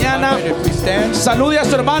stand. Salude a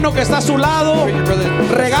su hermano que está a su lado.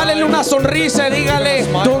 Regálele una sonrisa y dígale: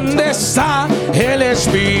 ¿dónde está el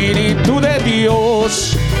Espíritu de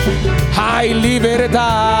Dios? Hay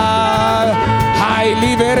libertad, hay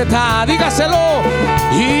libertad. Dígaselo.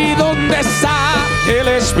 ¿Y dónde está el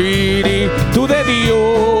Espíritu de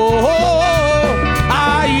Dios?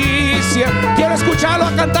 Ahí sí. Quiero escucharlo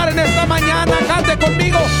a cantar en esta mañana. Cante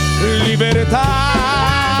conmigo. Libertad,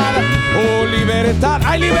 oh libertad.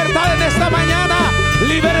 Hay libertad en esta mañana.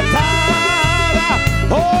 Libertad,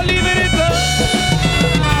 oh libertad.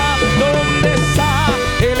 ¿Dónde está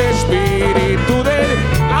el Espíritu de Dios?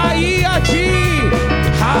 Ahí, allí,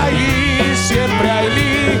 ahí siempre hay.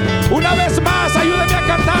 Una vez más, ayúdame a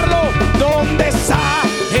cantarlo. ¿Dónde está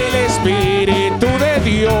el Espíritu de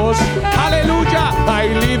Dios? Aleluya,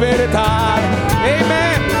 hay libertad.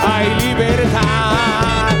 Amén, hay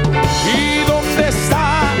libertad. ¿Y dónde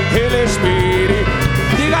está el Espíritu?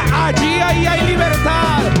 Diga: allí, ahí hay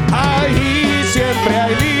libertad. Ahí siempre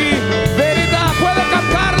hay libertad. ¿Puede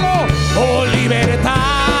cantarlo? Oh libertad,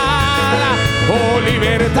 oh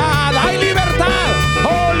libertad, hay libertad,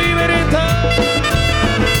 oh libertad,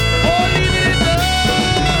 oh libertad.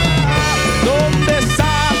 ¿Dónde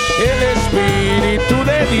está el Espíritu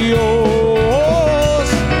de Dios?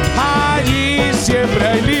 Allí siempre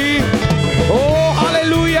hay libertad. Oh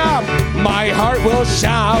aleluya. My heart will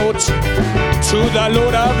shout to the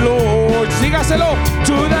Lord of Lords. Dígaselo.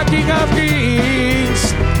 To the King of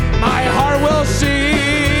Kings. My heart will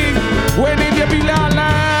sing when in the Avila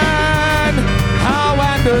land. How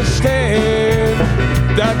understand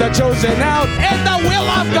that the chosen out and the will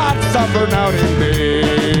of God suffer not in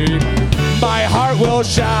vain. My heart will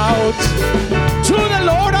shout to the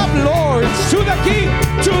Lord of Lords, to the King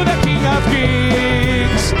of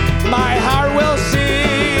Kings. My heart will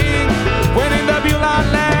sing when in the Avila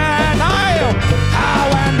land. I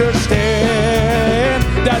understand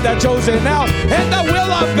that the chosen out and the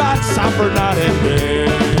will of God suffer not in vain.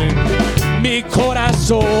 Mi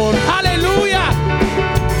corazón, aleluya.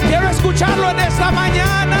 Quiero escucharlo en esta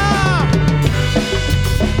mañana.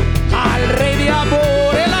 Al Rey de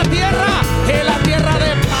amor en la tierra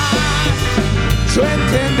de paz. Yo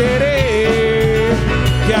entenderé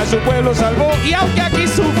que a su pueblo salvó y aunque aquí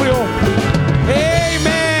sufrió.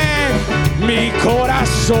 Amén. Mi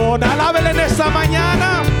corazón, alábele en esta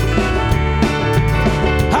mañana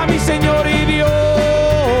a mi Señor y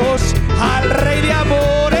Dios, al Rey de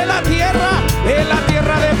amor en la tierra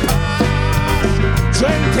de paz. Yo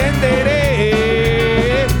entenderé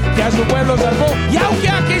que a su pueblo salvó y aunque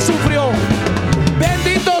aquí sufrió.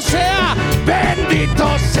 Bendito sea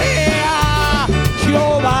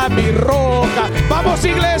Jehová mi roca. Vamos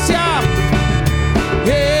iglesia.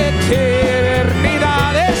 Eternidad,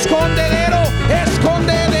 escondedero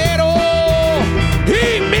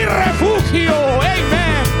y mi refugio.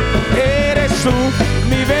 Amén. Eres tú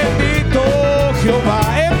mi bendito Jehová.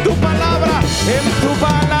 En tu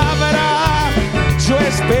palabra yo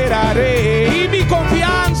esperaré y mi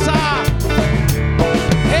confianza.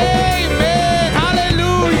 Amén,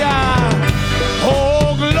 aleluya.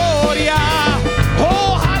 Oh gloria,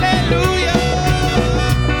 oh aleluya.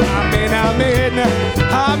 Amén, amén,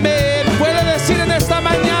 amén. Puede decir en esta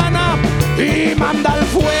mañana: y manda el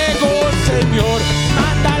fuego, Señor,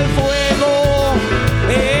 manda el fuego.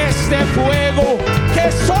 Este fuego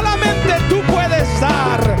que solamente tú puedes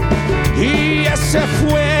dar. Y ese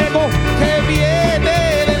fuego que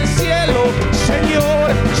viene del cielo,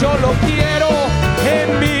 Señor, yo lo quiero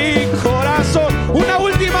en mi corazón. Una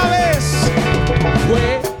última vez.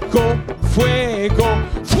 Fuego, fuego,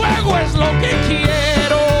 fuego es lo que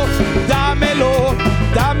quiero. Dámelo,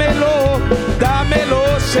 dámelo, dámelo,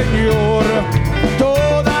 Señor.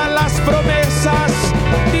 Todas las promesas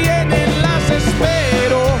vienen, las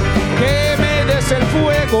espero. Que me des el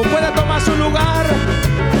fuego. Puede tomar su lugar.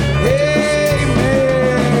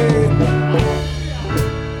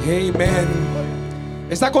 Amén.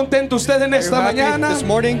 ¿Está contento usted en esta mañana?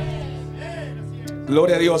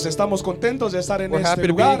 Gloria a Dios. Estamos contentos de estar en este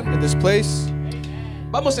lugar.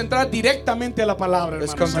 Vamos a entrar directamente a la palabra.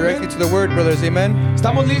 Let's come directly to the word, brothers. Amen.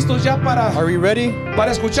 ¿Estamos listos ya para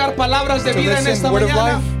escuchar palabras de vida en esta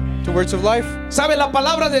mañana? To words of life. ¿Sabe? La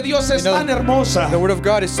palabra de Dios es tan hermosa. The word of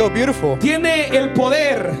God is so beautiful. Tiene el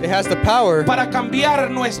poder. It has the power para cambiar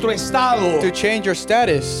nuestro estado. To change your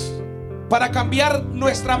status. Para cambiar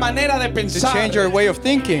nuestra manera de pensar. To change our way of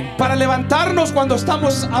thinking. Para levantarnos cuando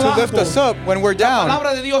estamos abajo. To lift us up when we're down. La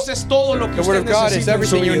palabra de Dios es todo lo que the word of God is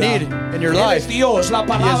everything you need in your life. Es Dios, la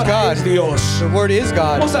palabra es Dios. The word is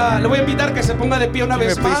God. Le voy a invitar que se ponga de pie una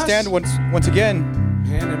vez más. Please stand once again.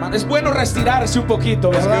 Bien, hermano. Es bueno retirarse un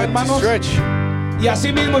poquito, ¿verdad, hermanos? Y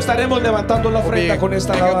así mismo estaremos levantando la We'll be ofrenda con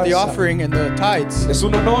esta picking up the alabanza. offering and the tithes Es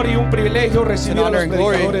un honor y un privilegio recibir a honor los and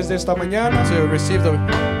glory predicadores de esta mañana. to receive the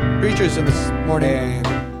preachers in this morning.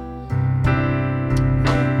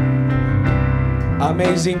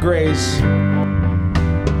 Amazing grace.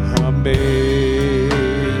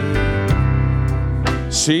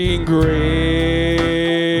 Amazing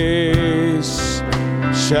grace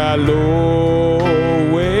shall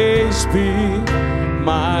always be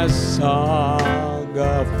my song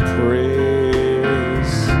of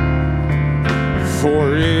praise.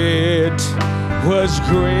 For it was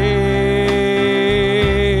grace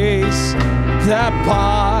that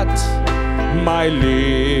bought my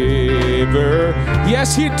liver.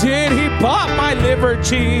 Yes, he did. He bought my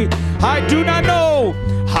liberty. I do not know.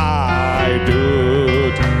 I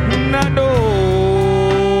do not know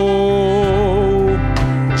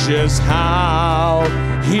just how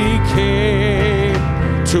he came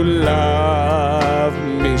to love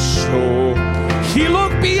me so. He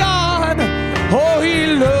looked beyond. Oh, he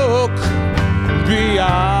looked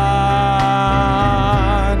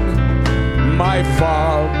beyond my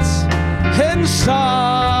faults and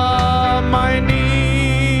saw my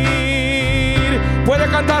need. Puede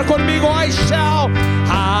cantar conmigo. I shall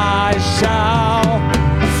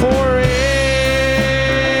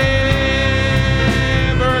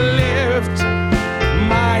forever lift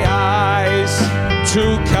my eyes to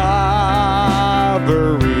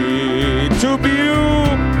Calvary, to view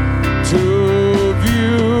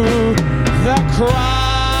the cross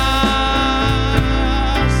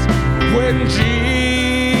when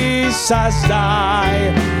Jesus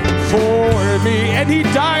died for me, and he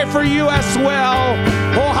died for you as well.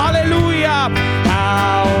 Oh, hallelujah.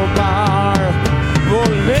 How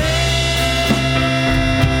marvelous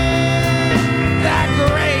that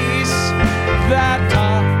grace that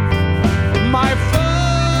my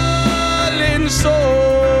fallen soul,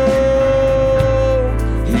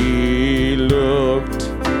 he looked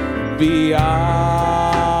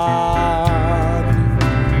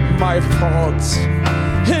beyond my faults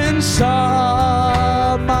and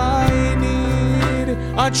saw my need.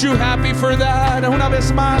 Aren't you happy for that? Una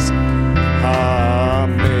vez más.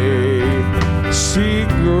 Amazing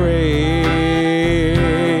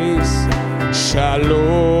grace shall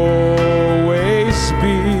always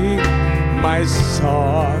be my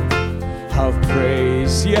song of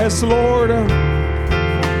praise. Yes, Lord,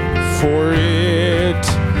 for it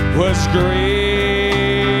was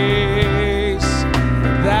grace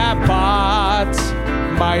that bought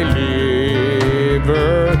my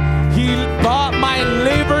liver. He bought my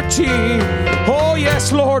liberty. Oh,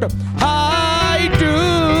 yes, Lord. I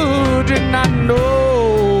do not know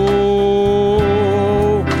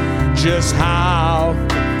just how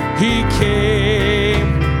he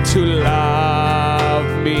came to love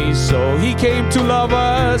me so. He came to love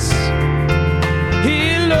us.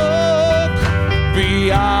 He looked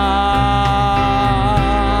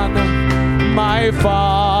beyond my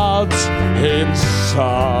faults and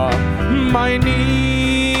saw my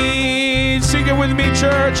needs. Sing it with me,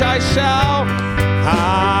 church. I shall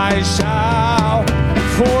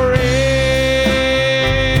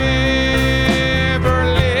forever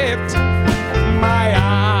lift my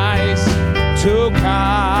eyes to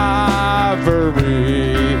Calvary,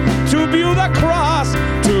 to view the cross,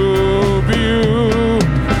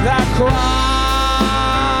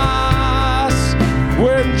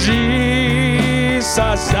 when Jesus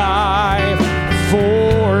died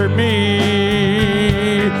for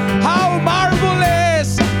me. How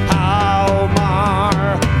marvelous, how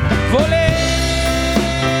marvelous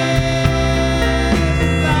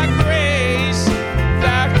the grace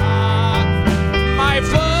that bought my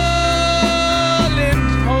fallen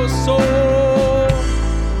soul.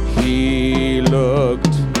 He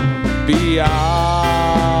looked beyond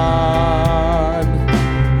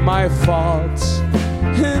my faults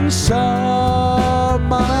and saw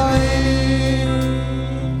my need.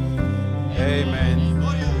 Amen.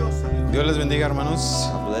 Dios les bendiga, hermanos.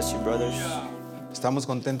 God bless you, brothers. Estamos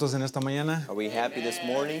contentos en esta mañana. Are we happy this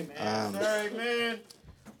morning?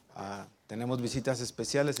 Tenemos visitas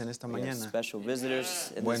especiales en esta We have mañana. special visitors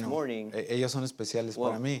in this Bueno, morning. ellos son especiales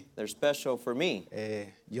para mí. They're special for me.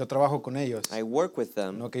 Yo trabajo con ellos. I work with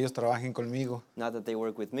them. No que ellos trabajen conmigo. Not that they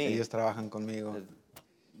work with me. Ellos trabajan conmigo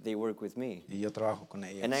They work with me. y yo trabajo con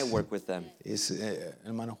ellos. And I work with them. Es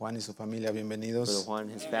hermano Juan y su familia, Brother bienvenidos. Juan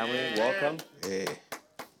and his family, welcome.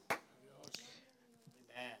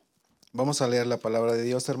 Vamos a leer la palabra de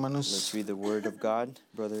Dios, Let's hermanos. read the word of God,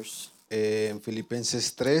 brothers. En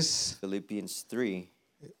Filipenses 3, Philippians 3.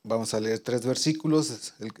 vamos a leer 3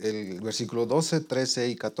 versículos, el versículo 12, 13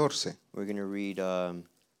 y 14. We're going to read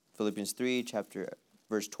Philippians 3,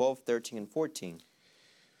 verse 12, 13, and 14.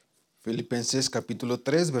 Filipenses capítulo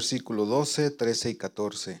 3, versículo 12, 13 y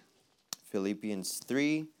 14. Philippians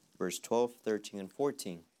 3, verse 12, 13, and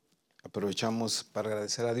 14. Aprovechamos para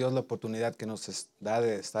agradecer a Dios la oportunidad que nos da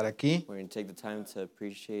de estar aquí We're going to take the time to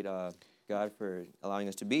appreciate God for allowing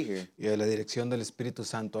us to be here y a la dirección del Espíritu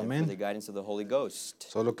Santo. and for the Amén. guidance of the Holy Ghost.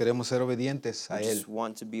 Solo queremos ser obedientes We a Él. just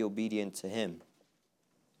want to be obedient to Him.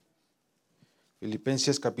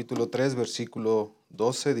 Filipenses capítulo 3, versículo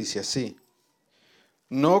 12 dice así: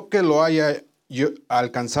 No que lo haya yo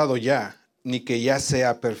alcanzado ya, ni que ya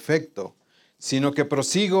sea perfecto, sino que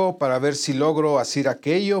prosigo para ver si logro hacer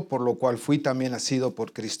aquello por lo cual fui también nacido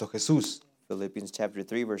por Cristo Jesús. Philippians chapter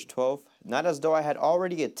 3, verse 12. Not as though I had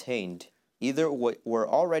already attained, either were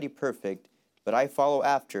already perfect, but I follow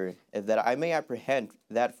after, that I may apprehend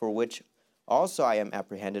that for which also I am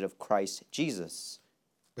apprehended of Christ Jesus.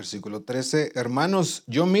 Versículo 13: Hermanos,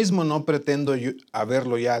 yo mismo no pretendo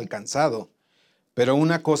haberlo ya alcanzado, pero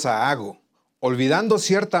una cosa hago, olvidando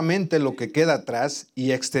ciertamente lo que queda atrás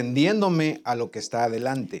y extendiéndome a lo que está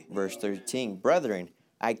adelante. Verse 13. Brethren,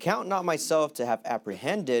 I count not myself to have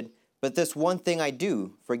apprehended, but this one thing I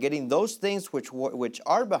do, forgetting those things which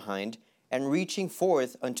are behind, and reaching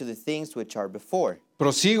forth unto the things which are before.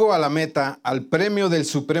 Prosigo a la meta, al premio del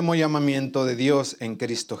supremo llamamiento de Dios en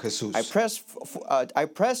Cristo Jesús. I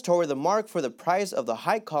press toward the mark for the prize of the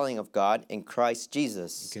high calling of God in Christ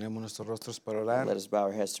Jesus. Queremos nuestros rostros para orar. Let us bow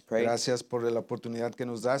our heads to pray. Gracias por la oportunidad que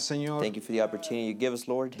nos das, Señor, Thank you for the opportunity you give us,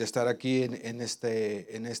 Lord, de estar aquí en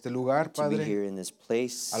este lugar, to be Padre, here in this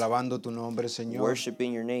place, alabando tu nombre, Señor.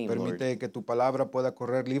 worshiping your name, Lord. Permite que tu palabra pueda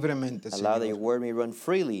correr libremente, Allow that your Señor. word may run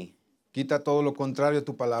freely. Quita todo lo contrario a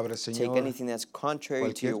tu palabra, Take Señor. anything that's contrary to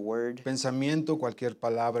Cualquier your word, pensamiento, cualquier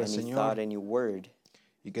palabra, any Señor. thought, any word,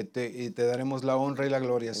 Y te daremos la honra y la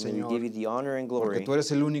gloria, and may we Señor, give you the honor and porque glory, tú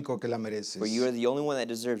eres el único que la mereces. for you are the only one that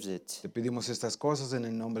deserves it. Te pedimos estas cosas en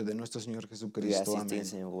el nombre de nuestro Señor We ask Jesucristo. these Amén.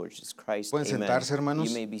 things in the name of Lord Jesus Christ. Pueden Amen. sentarse, hermanos.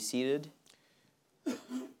 You may be seated.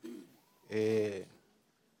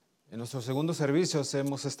 En nuestros segundos servicios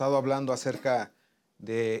hemos estado hablando acerca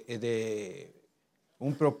de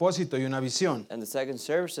un propósito y una visión. And the second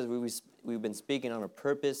services, we've been speaking on a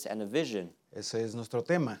purpose and a vision, Ese es nuestro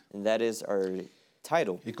tema. and that is our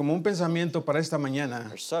title, Y como un pensamiento para esta mañana,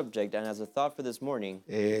 our subject, and as a thought for this morning,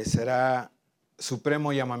 será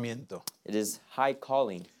Supremo Llamamiento. it is high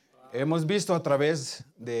calling. Hemos visto a través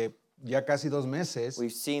de ya casi 2 meses We've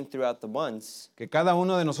seen throughout the months que cada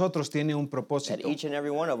uno de nosotros tiene un that propósito. each and every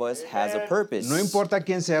one of us has a purpose. No importa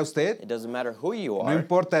quién sea usted, It doesn't matter who you no are.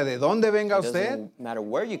 importa de dónde venga It usted, doesn't matter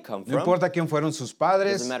where you come no from. importa quién fueron sus It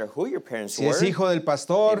padres, doesn't matter who your parents si es were. hijo del If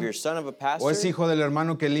pastor you're son of a o pastor es hijo del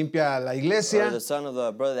hermano que limpia la or iglesia. the son of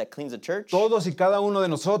the brother that cleans the church, Todos y cada uno de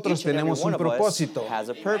nosotros each and every tenemos one un of us propósito has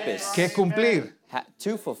a purpose que cumplir.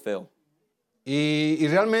 to fulfill. Y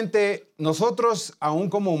realmente nosotros,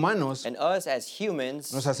 aún como humanos, And us as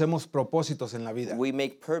humans, nos hacemos propósitos en la vida. we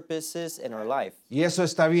make purposes in our life, Y eso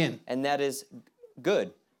está bien. and that is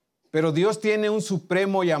good. Pero Dios tiene un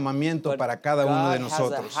supremo llamamiento But para cada uno de God has a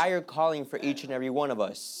nosotros. higher calling for each and every one of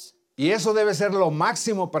us. Y eso debe ser lo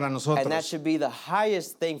máximo para And that nosotros. should be the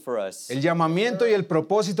highest thing for us. El llamamiento y el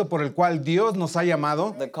propósito por el cual Dios nos ha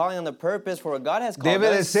llamado The calling and the purpose for what God has called debe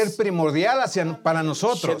de us ser primordial para should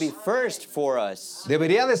nosotros. be first for us.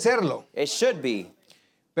 Debería de serlo. It should be.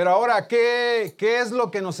 Pero ahora, ¿qué es lo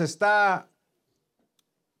que nos está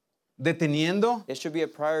deteniendo? It should be a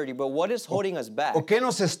priority. But what is holding us back? ¿O qué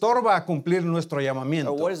nos estorba a cumplir nuestro Or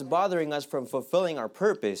llamamiento? what is bothering us from fulfilling our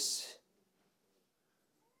purpose?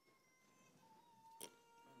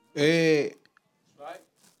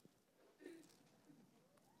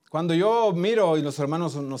 Cuando yo miro, y los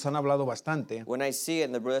hermanos nos han hablado bastante, When I see it,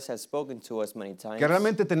 and the brothers have spoken to us many times, que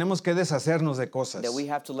realmente tenemos que deshacernos de cosas that we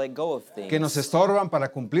have to let go of things que nos estorban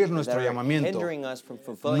para cumplir that nuestro are llamamiento. hindering us from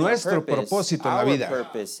fulfilling Nuestro our purpose, propósito en la our vida.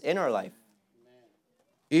 purpose in our life.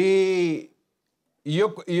 Y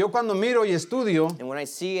yo cuando miro y estudio, And when I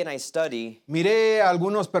see and I study, miré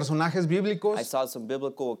algunos personajes I bíblicos saw some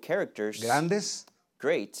biblical characters, grandes,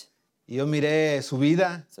 great, y yo miré su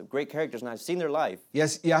vida, some great characters, and I've seen their life.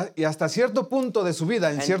 y hasta cierto punto de su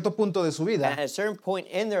vida, en cierto punto de su And at vida, a certain point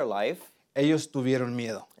in their life, ellos tuvieron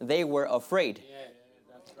miedo. they were afraid.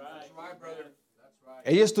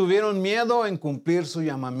 Ellos tuvieron miedo en cumplir su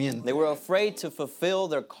llamamiento. They were afraid to fulfill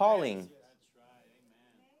their calling.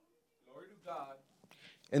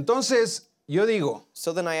 Entonces, yo digo,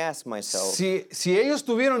 So then I ask myself, si ellos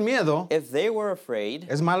tuvieron miedo, if they were afraid,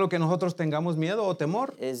 ¿es malo que nosotros tengamos miedo o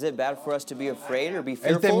temor? is it bad for us to be afraid or be El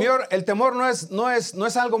fearful? temor no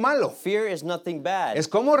es algo malo. Fear is nothing bad. Es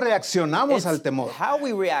cómo reaccionamos al It's temor. how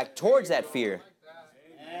we react towards that fear.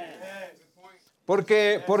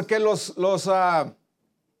 Porque los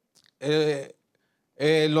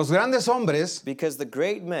grandes hombres Because the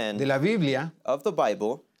great de men la Biblia of the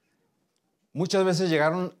Bible, muchas veces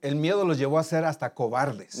el miedo los llevó a ser hasta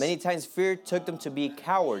cobardes. many times fear took them to be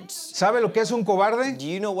cowards. ¿Sabe lo que es un cobarde? Do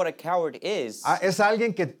you know what a coward is? Es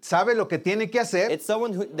alguien que sabe lo que tiene que hacer, It's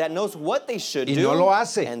someone that knows what they should Y do no lo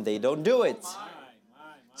hace. and they don't do it.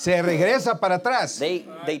 se regresa para atrás.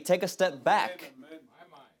 They take a step back.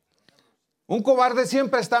 Un cobarde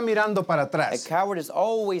siempre está mirando para A atrás. coward is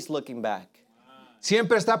always looking back.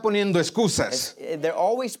 Siempre está poniendo excusas. They're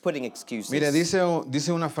always putting excuses. Mire,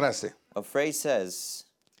 dice una frase. A phrase says,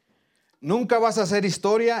 Nunca vas a hacer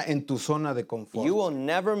historia en tu zona de confort. you will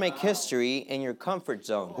never make history in your comfort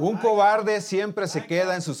zone. Un cobarde siempre se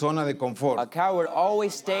queda en su zona de A confort. coward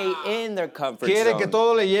always stay in their comfort Quiere que zone.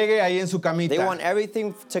 todo le llegue ahí en su They camita. want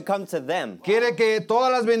everything to come to them. Quiere que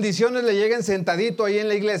todas las bendiciones le lleguen sentadito ahí en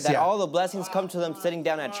la That iglesia. all the blessings come to them sitting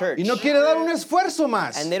down at church. Y no quiere dar un esfuerzo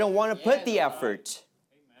más. And they don't want to put the effort.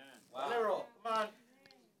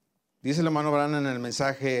 Dice el hermano Branham en el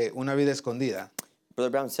mensaje Una vida escondida. Brother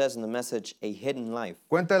Brown says in the message, A Hidden Life.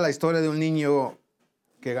 Cuenta la historia de un niño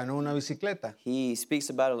que ganó una bicicleta. He speaks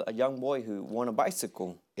about a young boy who won a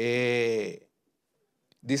bicycle. Dice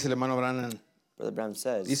el hermano Branham. Brother Brown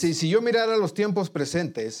says, Dice, y si yo mirara los tiempos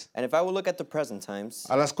presentes, and if I would look at the present times,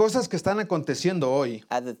 a las cosas que están aconteciendo hoy,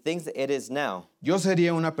 at the things that it is now, yo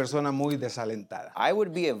sería una persona muy desalentada. I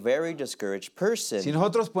would be a very discouraged person. Si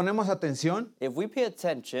nosotros ponemos atención If we pay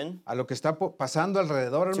attention a lo que está pasando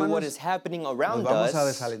alrededor, to what is hermanos, happening nos around vamos a us,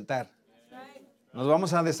 desalentar. Nos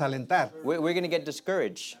vamos a desalentar. we're going to get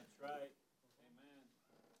discouraged.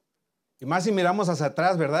 Y más si miramos hacia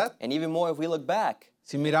atrás, ¿verdad? And even more if we look back.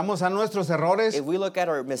 Si miramos a nuestros errores, If we look at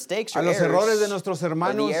our mistakes or a los errores de errors, nuestros or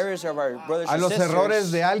hermanos, the errors of our brothers a and los errores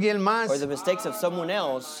sisters, de alguien más, or the mistakes of someone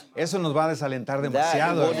else, eso nos va a desalentar that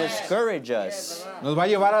demasiado. will discourage us. Nos va a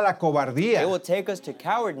llevar a la cobardía. It will take us to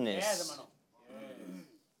cowardness.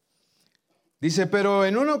 Dice, pero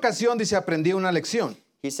en una ocasión, dice, aprendí una lección.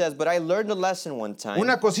 He says, but I learned a lesson one time,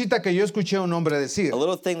 Una cosita que yo escuché a un hombre decir. a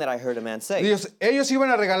little thing that I heard a man say. Ellos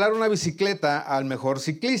iban a regalar una bicicleta al mejor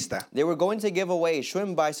ciclista. They were going to give away a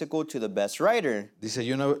Schwinn bicycle to the best rider. Dice,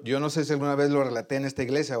 yo no sé si alguna vez lo relaté en esta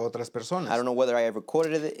iglesia a otras I personas. don't know whether I ever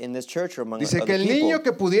quoted it in this church or among Dice que other el people. niño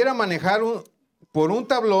que pudiera manejar por un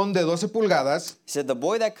tablón de 12 pulgadas, He said the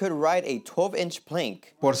boy that could ride a 12-inch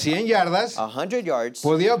plank por 100 yardas, 100 yards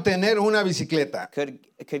podía obtener una bicicleta.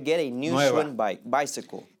 could get a new Nueva. Schwinn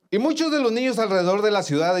bicycle. Y muchos de los niños alrededor de la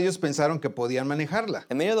ciudad, ellos pensaron que podían manejarla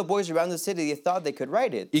And many of the boys around the city, they thought they could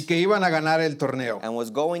ride it y que iban a ganar el torneo. and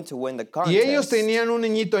was going to win the Y ellos contest. tenían un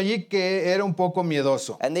niñito allí que era un poco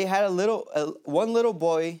miedoso. And they had one little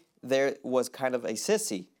boy there was kind of a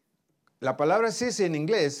sissy. La palabra sissy en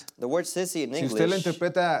inglés, The word sissy in si usted la English,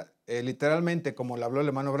 interpreta literalmente como lo habló el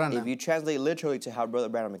hermano if Branham, you translate literally to how Brother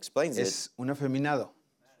Branham explains it, es un afeminado.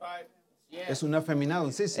 Es un afeminado,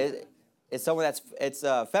 un sissy. it's someone it's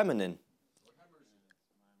feminine.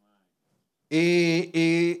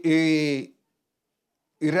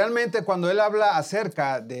 Y realmente cuando él habla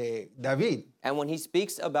acerca de David, And when he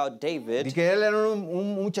speaks about y David, que él era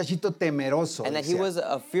un muchachito temeroso, and that he decía, was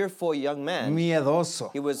a fearful young man,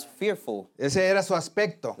 miedoso. he was fearful. Ese era su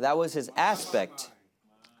aspecto. That was his aspect.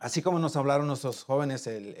 Así como nos hablaron nuestros jóvenes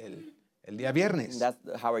el día viernes. That's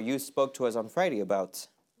how our youth spoke to us on Friday about.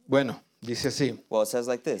 Bueno, dice así. Well, it says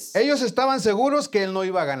like this. Ellos estaban seguros que él no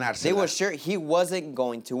iba a They were ganársela. sure he wasn't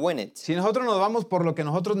going to win it. Si nosotros nos vamos por lo que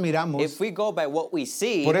nosotros miramos, If we go by what we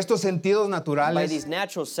see, por estos sentidos by naturales, these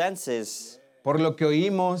natural senses, por lo que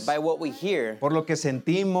oímos, by what we hear, por lo que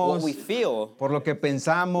sentimos, what we feel, por lo que what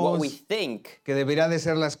pensamos we think, que debería de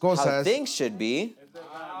ser las how cosas, things should be,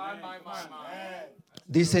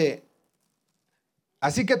 dice,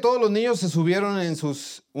 así que todos los niños se subieron en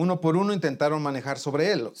sus uno por uno, intentaron manejar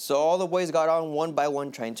sobre él. so all the boys got on one by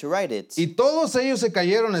one trying to ride it. Y todos ellos se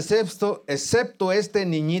cayeron excepto este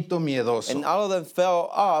niñito miedoso. And all of them fell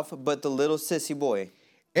off but the little sissy boy.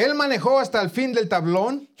 Él manejó hasta el fin del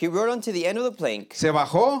tablón, He rode on to the end of the plank, se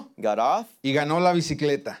bajó got off, y ganó la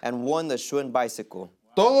bicicleta. and won the Schwinn bicycle.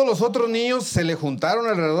 Todos los otros niños se le juntaron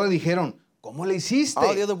alrededor y dijeron, ¿cómo le All the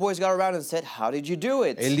hiciste? other boys got around and said, how did you do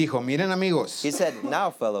it? Él dijo, miren amigos, He said, now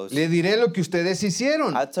fellows, le diré lo que ustedes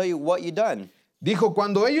hicieron. I'll tell you what you done. Dijo,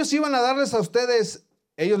 cuando ellos iban a darles a ustedes,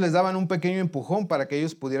 ellos les daban un pequeño empujón para que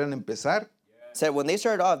ellos pudieran empezar Said when they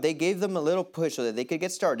started off, they gave them a little push so that they could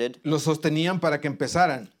get started. Los sostenían para que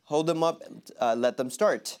empezaran. Hold them up, let them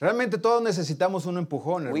start. Realmente todos necesitamos un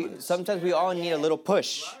empujón, hermanos. Sometimes we all need a little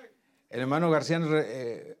push. El hermano García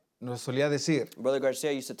nos solía decir, Brother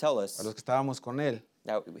Garcia used to tell us a los que estábamos con él,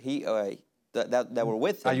 that were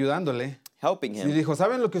with him, ayudándole, helping y him. dijo,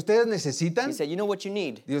 ¿saben lo que ustedes necesitan? He said, you know what you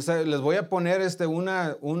need? Dios, les voy a poner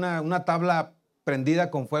una tabla prendida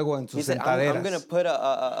con fuego en He sus said, I'm going to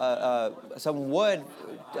sentaderas, put some wood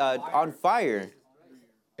on fire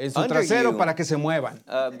en su under trasero you. para que se muevan.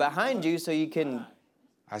 Behind you so you can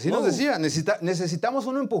Así nos move. decía, necesitamos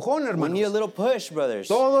un empujón, We need a hermanos. little push, brothers.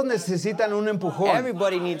 Todos necesitan un empujón.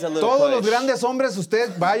 Everybody needs a little Todos los push. grandes hombres,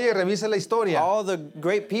 usted vaya y revise la historia, All the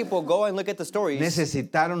great people, go and look at the stories.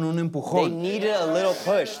 necesitaron un They empujón. needed a little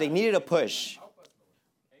push. They needed a push.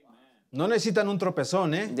 No necesitan un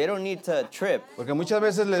tropezón, ¿eh? They don't need to trip Porque muchas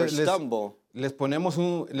veces or stumble. les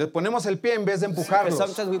ponemos el pie en vez de Because empujarlos.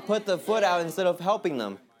 sometimes we put the foot out instead of helping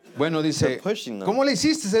them. Bueno, dice, They're pushing them. ¿cómo le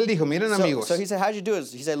hiciste? Él dijo, miren amigos. So he said, how'd you do it?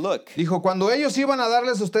 He said, look. Dijo, cuando ellos iban a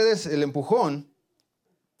darles a ustedes el empujón,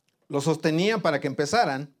 los sostenían para que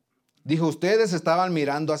empezaran. Dijo, ustedes estaban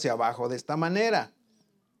mirando hacia abajo de esta manera,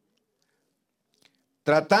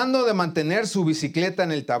 tratando de mantener su bicicleta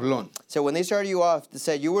en el tablón. So when they started you off, they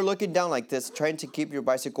said you were looking down like this, trying to keep your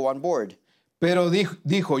bicycle on board. Pero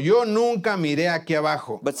dijo, yo nunca miré aquí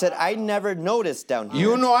abajo. But said, I never noticed down Y here.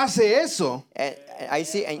 uno hace eso And I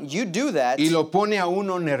see, and you do that, y lo pone a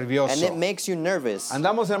uno and it nervioso. makes you nervous.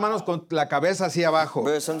 Andamos, hermanos, con la cabeza hacia abajo.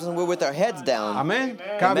 But sometimes we're with our heads down. Amén.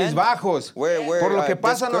 Cabizbajos. We're Por lo que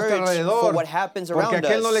pasa a nuestro discouraged alrededor. for what happens Porque around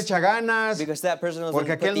aquel no le us. echa ganas. Because that person doesn't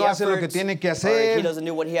Porque put aquel the no hace lo que effort, tiene que or hacer. he doesn't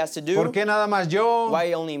do what he has to do. ¿Por qué nada más yo?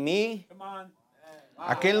 Why only me?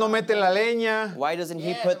 Aquel no mete la leña. Why doesn't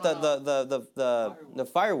he put the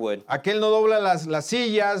firewood? Aquel no dobla las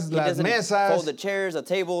sillas, He las doesn't fold mesas. the chairs, the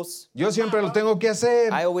tables. Yo siempre lo tengo que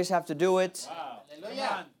hacer. I always have to do it.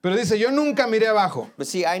 Pero dice, yo nunca miré abajo. But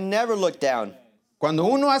see, I never look down. Cuando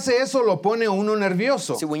uno hace eso, lo pone a uno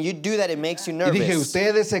nervioso. See, when you do that, it makes you Y nervous. dije,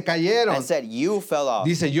 ustedes se cayeron. I said, you fell off.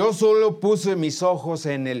 Dice, yo solo puse mis ojos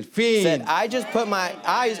en el fin. Said, I just put my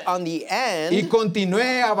eyes on the Y end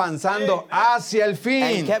continué avanzando hacia el and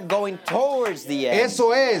fin. kept going towards the end.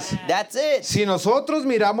 Eso es. That's it. Si nosotros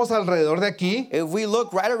miramos alrededor de aquí, If we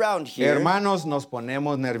look right around here, hermanos, nos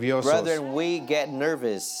ponemos nerviosos. brethren, we get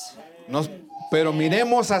nervous. Pero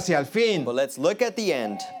miremos hacia el fin. But let's look at the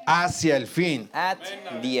end. Hacia el fin. At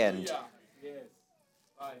the end.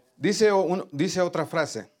 Dice otra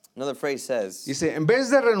frase. Another phrase says, Dice, en vez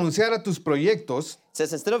de renunciar a tus proyectos,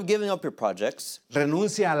 says, instead of giving up your projects,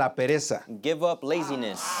 renuncia a la pereza. give up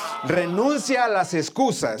laziness. Renuncia a las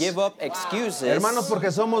excusas. Give up excuses. Hermanos,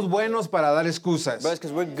 porque somos buenos para dar excusas. Brothers,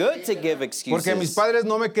 because we're good to give excuses. Porque mis padres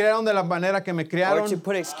no me criaron de la manera que me or to criaron.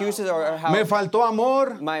 put excuses or how Me faltó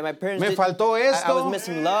amor. my parents Me did- faltó I esto. was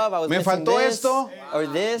missing love. I was Me missing faltó this esto. or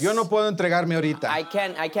this. Yo no puedo entregarme ahorita. I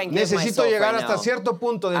can't give Necesito myself llegar right hasta now. cierto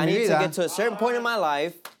punto de I mi need to vida. get to a certain point in my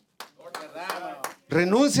life.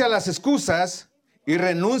 Renuncia a las excusas y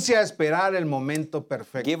renuncia a esperar el momento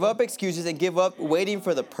perfecto. Give up excuses and give up waiting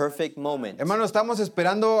for the perfect moment. Hermano, estamos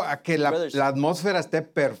esperando a que la Brothers, atmósfera esté We're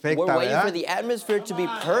perfecta, waiting for ¿verdad? the atmosphere to be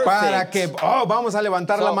perfect. Para que, vamos a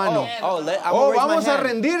levantar So, la mano. I'm gonna raise my Vamos a hand.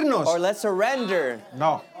 rendirnos. Or let's surrender.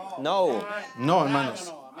 No, No. no,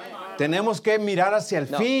 hermanos. Tenemos que mirar hacia el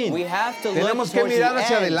No. fin. We have to Tenemos look que towards mirar the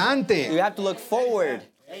hacia end. adelante. We have to look forward.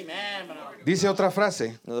 Dice otra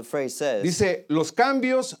frase. Another phrase says, Dice, los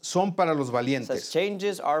cambios son para los says valientes.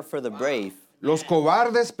 changes are for the brave. Los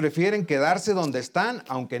cobardes prefieren quedarse donde están,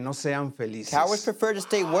 aunque no sean Cowards felices. prefer to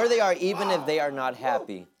stay where they are even if they are not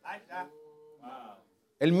happy.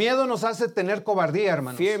 El miedo nos hace tener cobardía,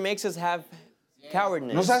 hermanos. Fear makes us have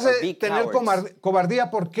cowardness. Nos or hace be tener cowards. cobardía,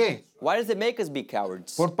 ¿por qué? Why does it make us be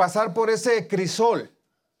cowards? Por pasar por ese crisol.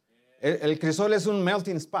 El crisol es un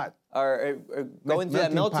melting spot. Or going through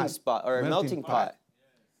that Melting melting pot. spot or a melting pot.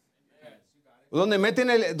 Donde meten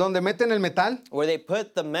el metal Where they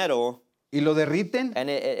put the metal y lo derriten. and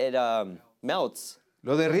it melts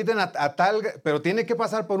Lo derriten a tal, pero tiene que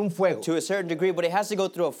pasar por un fuego. to a certain degree, but it has to go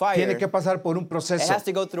through a fire. Tiene que pasar por un It proceso. has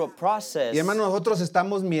to go through a process. Y hermanos, nosotros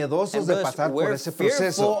estamos miedosos And de brothers, pasar por we're ese fearful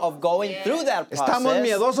proceso. of going through that process. Estamos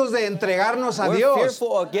miedosos de entregarnos a We're Dios.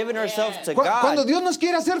 fearful of giving ourselves to God. Cuando Dios nos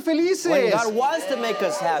quiere hacer When felices. God wants to make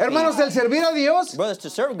us happy. Hermanos, el servir a Dios, Brothers, to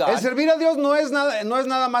serve el God, servir a Dios no es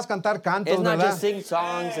nada más cantar cantos, it's not ¿verdad? just sing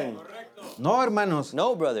songs and No, hermanos.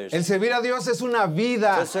 no, brothers. El servir a Dios es una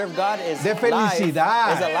vida To serve God is de felicidad.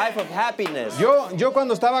 life, is a life of happiness. Yo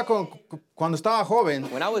cuando estaba joven,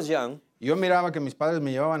 When I was young, Y yo miraba que mis padres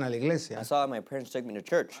me llevaban a la iglesia. I saw that my parents took me to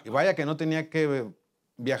church. Y vaya que no tenía que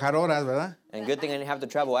viajar horas, ¿verdad? And good thing I didn't have to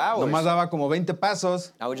travel hours. Nomás daba como 20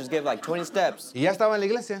 pasos I would just give like 20 steps. y ya estaba en la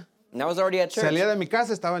iglesia. And I was already at church. Salía de mi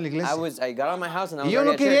casa, estaba en la iglesia. I got out of my house and I Y was yo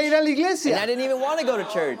no already quería at ir a church. la And I iglesia. didn't even want to go to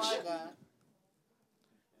church.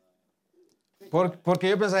 Porque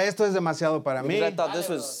yo pensaba, esto es demasiado para mí. Because I thought this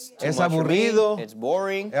was too Es much for me. aburrido. It's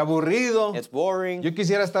boring. Aburrido. It's boring. Yo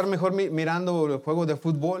quisiera estar mejor mirando los juegos de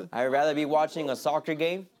fútbol, I'd rather be watching a soccer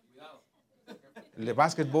game de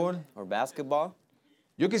básquetbol. or basketball.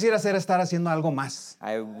 Yo quisiera estar haciendo algo más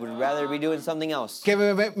I would rather be doing something else que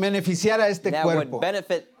beneficiara a este that cuerpo. would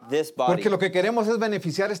benefit this body. Porque lo que queremos es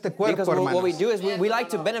beneficiar este cuerpo, Because what we hermanos. do is we like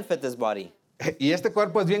to benefit this body. Y este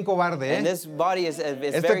cuerpo es bien cobarde, And ¿eh? this body is very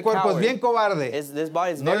Este cuerpo es coward. bien cobarde. This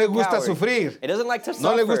body is No very le gusta coward. sufrir. It doesn't like to suffer.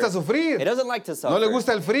 No le gusta sufrir. It doesn't like to suffer. No le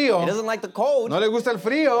gusta el frío. It doesn't like the cold. No le gusta el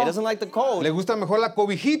frío. It doesn't like the cold. Le gusta mejor la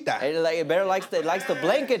cobijita. It better likes the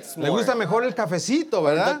blankets more. Le gusta mejor el cafecito, the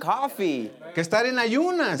 ¿verdad? coffee Que estar en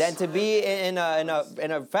ayunas. than to be in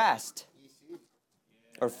a fast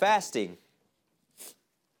or fasting.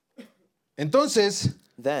 Entonces,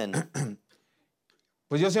 Then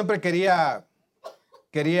pues yo siempre quería,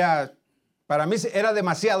 para mí era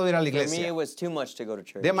demasiado ir a la for me it iglesia. was too much to go to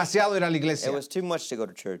church. Demasiado ir a la It iglesia. was too much to go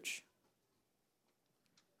to church.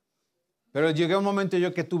 Pero llegué a un momento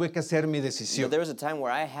yo que tuve que hacer mi But decisión. there was a time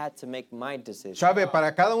where I had to make my decision. Sabe,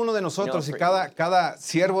 para cada uno de nosotros y cada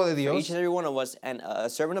siervo de For Dios each and every one of us and a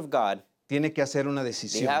servant of God, tiene que hacer una they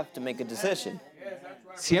decisión. have to make a decision.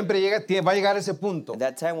 Siempre va a llegar ese punto.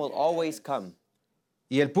 That time will always come.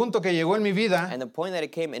 Y el punto que llegó en mi vida And the point that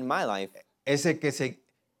it came in my life, es el que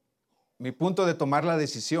mi punto de tomar la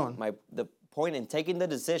decisión the point in taking the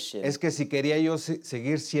decision es que si quería yo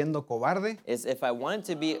seguir siendo cobarde is if I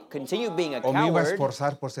wanted to continue being a o me iba a coward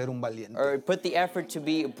esforzar por ser un valiente. or put the effort to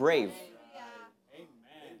be brave.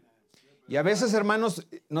 Y a veces, hermanos,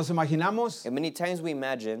 nos imaginamos And many times we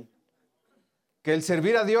imagine que el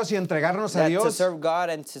servir a Dios y entregarnos a that to Dios serve God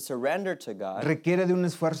and to surrender to God requiere de un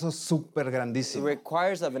esfuerzo súper it grandísimo.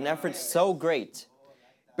 requires of an effort so great.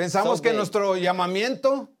 Pensamos so que big. nuestro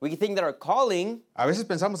llamamiento, We think that our calling, a veces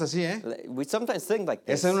pensamos así, we sometimes think like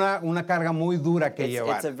this. es una carga muy dura que It's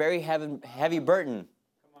llevar. a very heavy burden.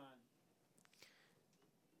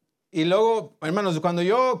 Y luego, hermanos, cuando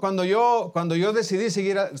yo decidí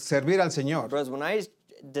servir al Señor, Brothers, when I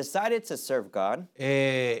decided to serve God,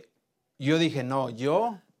 yo dije, no,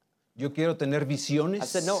 yo quiero tener visiones, I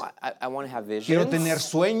said, no, I want to have visions. quiero tener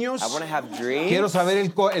sueños, I want to have dreams. quiero saber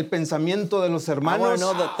el pensamiento de los I want hermanos, to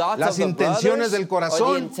know the thoughts las of the intenciones brothers del or the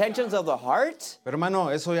corazón. intentions of the heart. Pero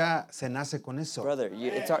hermano, eso ya se nace con eso. Brother,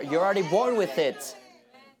 you're already born with it.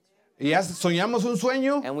 Y ya soñamos un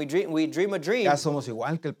sueño, And we dream a dream. ya somos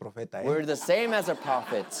igual que el profeta. We're the same as a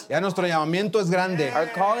prophet. Ya nuestro llamamiento es grande. Our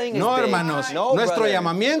calling is No, big. hermanos, No, nuestro brother.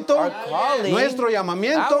 llamamiento, Our calling,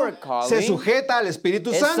 our calling se sujeta al Espíritu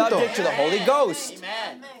is Santo. subject to the Holy Ghost.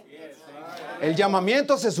 El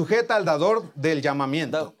llamamiento se sujeta al dador del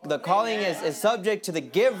llamamiento. The calling is subject to the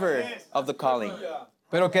giver of the calling.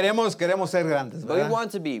 Pero queremos ser grandes, But we ¿verdad?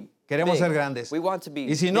 want to be Queremos big. ser grandes. We want to be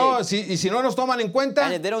Y si no, big. si no nos toman en cuenta,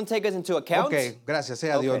 And if they don't take us into account, ok, gracias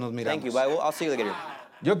sea a Dios nos thank you. miramos. I'll see you later.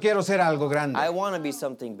 Yo quiero ser algo grande. I want to be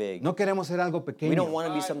something big. No queremos ser algo We don't pequeño. want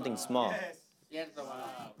to be something small.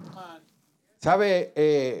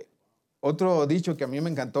 ¿Sabe? Otro dicho que a mí me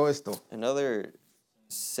encantó esto. Another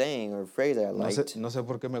saying or phrase that I liked. No sé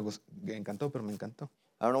por qué me encantó, pero me encantó.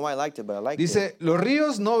 I don't know why I liked it, but I liked it. Dice, los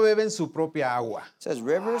ríos no beben su propia agua. It says,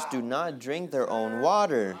 rivers do not drink their own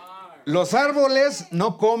water. Los árboles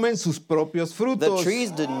no comen sus propios The frutos. trees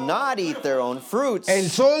do not eat their own fruits. El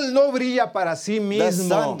sol no brilla para sí The sun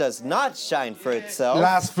mismo. does not shine for itself.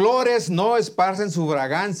 Las flores no esparcen su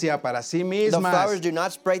fragancia para sí The flowers mismas. do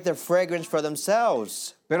not spread their fragrance for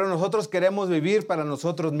themselves. Pero nosotros queremos vivir para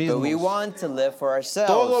nosotros But we mismos. want to live for ourselves.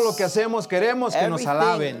 Todo lo que hacemos queremos que nos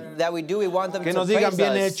alaben. Everything that we do, we want them Que to nos digan praise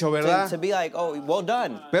bien us, hecho, ¿verdad? to be like, oh, well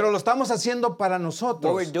done. Pero lo estamos haciendo para But we're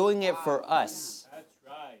nosotros. doing it for us.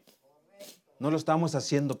 No lo estamos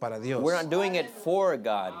haciendo para Dios. We're not doing it for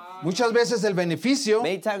God. Muchas veces el beneficio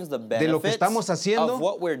Many times the de lo que benefits estamos haciendo of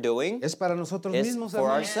what we're doing es para nosotros is mismos, for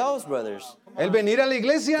hermanos. ourselves, brothers. El venir a la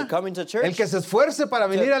iglesia, To come into church, el que se esfuerce para To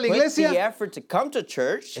venir a la put the iglesia, effort to come to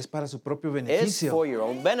church es para su propio is beneficio. for your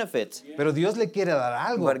own benefit. Pero Dios le quiere dar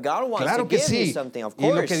algo. But God wants Claro to que give you sí. something, of Y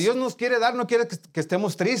lo course. que Dios nos quiere dar no quiere que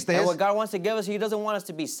estemos tristes, And what God wants to give us, He doesn't want us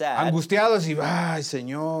to be sad angustiados y, ay,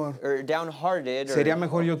 Señor, or downhearted sería or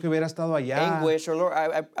mejor yo que hubiera estado allá. anguish or Lord,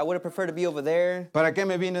 I would have preferred to be over there. ¿Para qué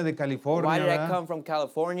me vine de California? Why did I verdad? come from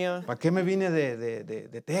California? ¿Para qué me vine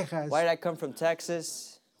de Texas? Why did I come from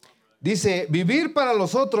Texas? Dice, vivir para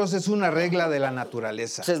los otros es una regla de la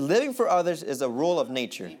naturaleza. It says living for others is a rule of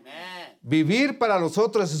nature. Vivir para los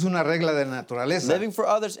otros es una regla de la naturaleza. Living for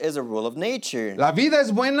others is a rule of nature. La vida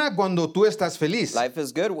es buena cuando tú estás feliz, Life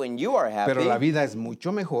is good when you are happy, pero la vida es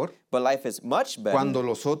mucho mejor but life is much better cuando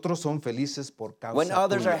los otros son felices por when causa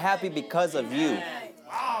others are tuya. happy because of you.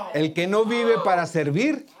 El que no vive para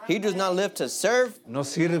servir, He does not live to serve. no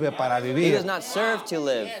sirve para He vivir. does not serve to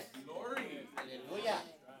live.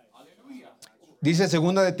 Dice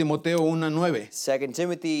 2 de Timoteo 1:9. 2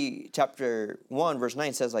 Timothy chapter 1 verse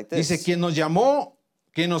 9 says like this. Dice, quien nos llamó,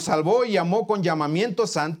 quien nos salvó y llamó con llamamiento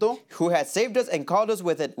santo, Who has saved us and called us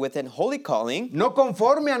with an holy calling, no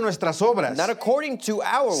conforme a nuestras obras, not according to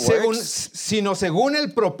our según- works, sino según el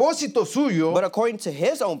propósito suyo but according to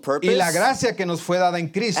his own purpose y la gracia que nos fue dada en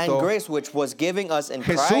and Cristo, grace which was giving us in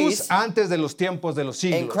Jesús Christ, antes de los tiempos de los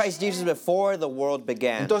in siglos. Christ Jesus before the world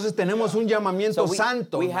began. Entonces tenemos un llamamiento So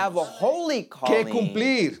santo we have a holy que calling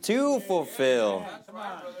cumplir. to fulfill.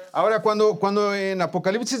 Ahora, cuando en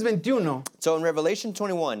Apocalipsis 21 So in Revelation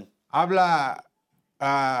 21, habla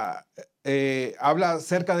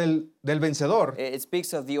acerca del vencedor, it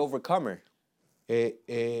speaks of the overcomer.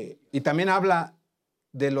 y también habla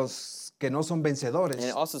de los que no son And vencedores.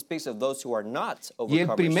 it also speaks of those who are not Y el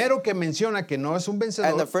overcomers. primero que menciona que no es un And the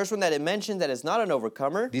vencedor, first one that it mentioned that is not an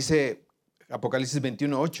overcomer, dice Apocalipsis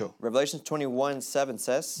 21:8. Revelation 21:7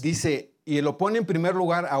 says, Dice, y lo pone en primer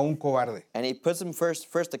lugar a un cobarde, and he puts him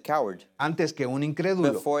first a coward, antes que un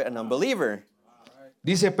incrédulo. before an unbeliever.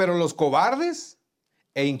 Dice, pero los cobardes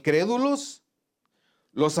e incrédulos,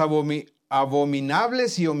 los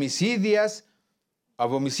abominables y homicidas,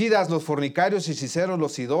 los fornicarios y hechiceros,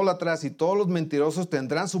 los idólatras y todos los mentirosos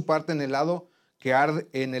tendrán su parte en el lago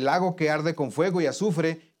que arde con fuego y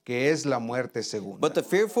azufre, que es la muerte segunda. But the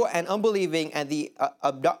fearful and unbelieving and the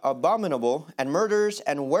abominable and murderers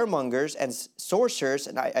and warmongers and sorcerers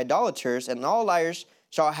and idolaters and all liars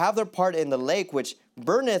shall have their part in the lake which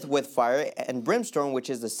burneth with fire and brimstone, which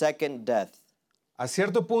is the second death. A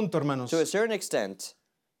cierto punto, hermanos, To a certain extent,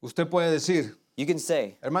 usted puede decir, you can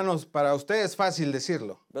say, hermanos, para usted es fácil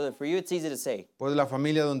decirlo, brother, for you it's easy to say, pues la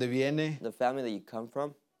familia donde viene, the family that you come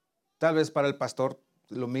from, tal vez para el pastor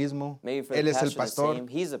lo mismo, maybe for él the es el pastor the pastor. same,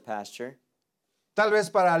 he's a pastor. Tal vez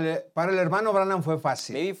para el hermano Branham fue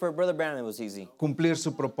fácil Maybe for Brother Branham it was easy cumplir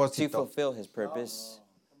su to propósito. fulfill his purpose.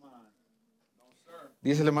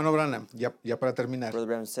 Dice el hermano Branham, ya para terminar, Brother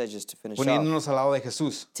Branham said, just to finish off, poniéndonos al lado de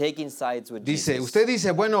Jesús. taking sides with Dice, Jesus. usted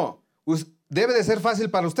dice, bueno, debe de ser fácil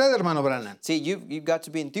para usted, hermano Branham. See, you've got to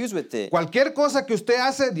be enthused with it. Cualquier cosa que usted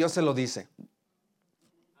hace, Dios se lo dice.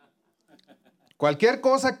 Cualquier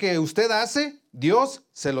cosa que usted hace, Dios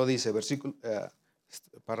se lo dice. Versículo,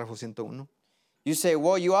 párrafo 101. You say,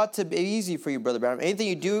 well, you ought to be easy for you, Brother Branham. Anything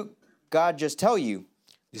you do, God just tell you.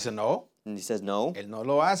 Dice, no, And he says, no, Él no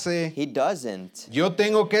lo hace. he doesn't. Yo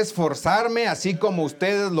tengo que esforzarme así como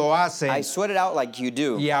ustedes lo hacen. I sweat it out like you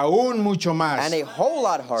do. Y aún mucho más. And a whole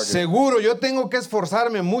lot harder. Seguro, yo tengo que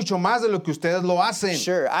esforzarme mucho más de lo que ustedes lo hacen.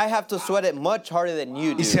 Sure, I have to sweat it much harder than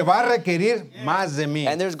you Y se do. va a requerir más de mí.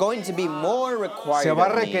 And there's going to be more required Se va a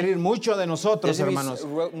of me. requerir mucho de nosotros, There's gonna be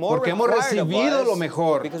hermanos. more Porque hemos required of recibido us lo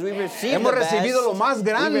mejor. Because we received Hemos the best. recibido lo más We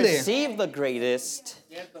grande. received the greatest.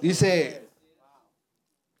 Dice,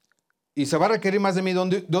 y se va a requerir más de mí.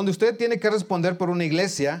 Donde usted tiene que responder por una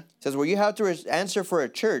iglesia, It says, where you have to answer for a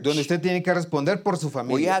church. donde usted tiene que responder por su Where you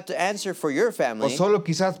familia. have to answer for your O family. solo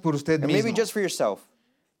quizás por usted Or maybe mismo. just for yourself.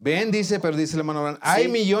 Ven, dice, pero dice el hermano Branham, hay Sí.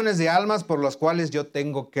 millones de almas por las cuales yo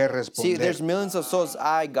tengo que See, there's responder. millions of souls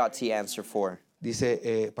I got to answer for.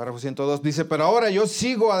 Dice, párrafo 102, dice, pero ahora yo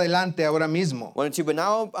sigo adelante ahora mismo. 1 but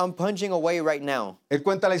now I'm punching away right now. Él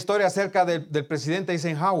cuenta la historia acerca del presidente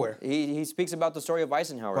Eisenhower, He speaks about the story of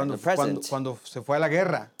Eisenhower, the cuando president, se fue a la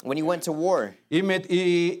guerra. when he went to war. Y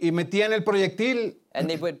metían el proyectil And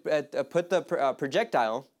they would put the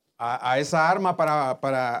projectile a esa arma para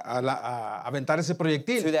aventar ese to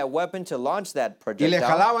proyectil. that weapon to launch that Y le projectile.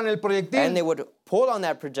 jalaban el And they proyectil would pull on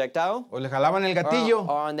that projectile o le jalaban el or gatillo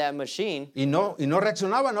on that machine. y no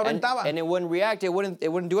reaccionaba, no aventaba. And it wouldn't react. It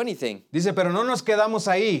wouldn't do anything. Dice, pero no nos quedamos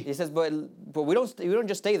ahí. He says, but we don't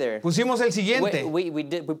just stay there. Pusimos el siguiente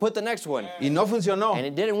We put the next one, y no funcionó. and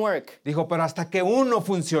it didn't work Dijo, pero hasta que uno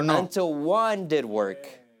funcionó. until one did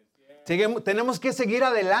work. Tenemos que seguir We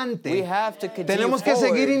adelante. have to continue Tenemos que forward.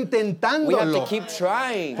 seguir We have to intentándolo. keep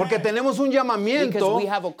trying. Porque tenemos un Because llamamiento we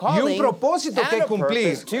have a y un calling propósito and que a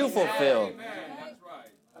cumplir. purpose to fulfill.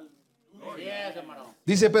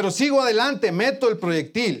 Dice, pero sigo adelante, meto el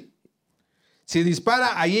proyectil. Si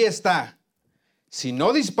dispara, ahí está. Si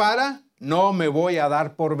no dispara, no me voy a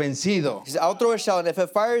dar por vencido. He says, I'll throw a shell, and if it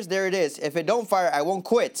fires, there it is. If it don't fire, I won't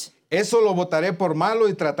quit. Eso lo botaré por malo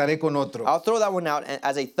y trataré con otro. I'll throw that one out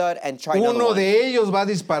as a thud and try another Uno one. de ellos va a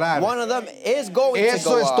disparar. One of them is going to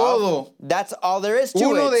Eso go es off. todo. That's all there is to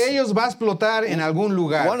Uno it. de ellos va a explotar en algún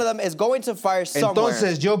lugar. One of them is going to fire somewhere.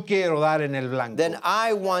 Entonces yo quiero dar en el blanco. Then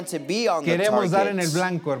I want to be on the Queremos target. dar en el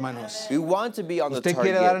blanco, hermanos. We want to be on the ¿Usted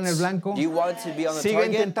target. quiere dar en el blanco? Do you want to be on the Siga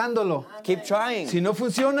target? intentándolo. Keep trying. Si no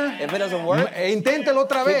funciona, If it doesn't work, inténtelo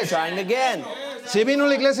otra keep vez. trying again. Si vino a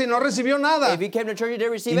la iglesia y no recibió nada, If you came to church and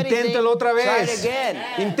didn't receive anything, inténtelo otra try it vez. again.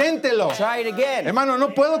 Inténtelo. Try it again. Hermano, no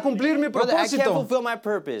puedo cumplir mi Brother, I can't propósito. fulfill my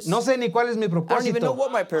purpose. No sé ni cuál es mi don't even know propósito.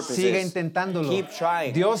 what my purpose Siga is. intentándolo. Keep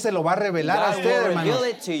trying. Dios se lo va a revelar a God usted, will hermano. reveal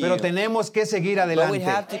it to you. Pero tenemos que seguir But we adelante.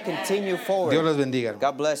 have to continue forward. Dios los bendiga, hermano.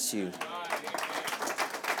 God bless you.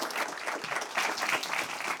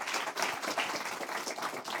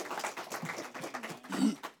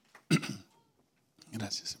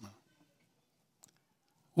 Gracias, hermano.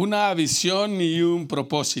 Una visión y un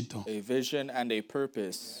propósito. A vision and a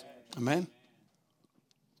purpose. Amén.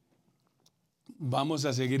 Vamos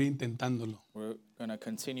a seguir intentándolo. We're going to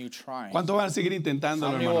continue trying. ¿Cuántos van a seguir How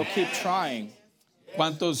intentándolo, many hermano? will keep trying?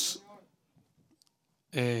 ¿Cuántos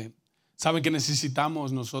saben que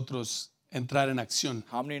necesitamos nosotros entrar en acción?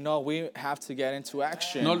 How many know we have to get into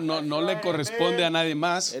action? No le corresponde a nadie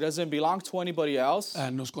más, It doesn't belong to anybody else.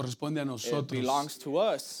 nos corresponde a It nosotros belongs to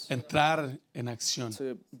us entrar en acción,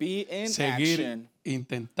 to be in seguir action,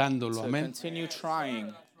 intentándolo. to Amén. continue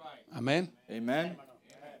trying. Amén. Amen.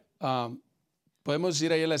 Podemos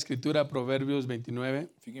ir ahí a la escritura, Proverbios 29,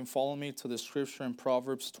 If you can follow me to the scripture in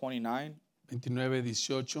Proverbs 29,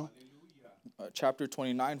 18. chapter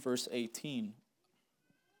 29, verse 18.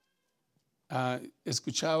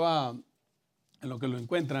 Escuchaba, en lo que lo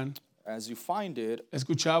encuentran, As you find it,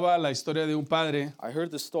 escuchaba la historia de un padre. I heard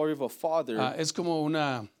the story of a father. Es como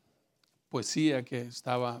una poesía que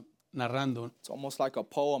estaba narrando. It's almost like a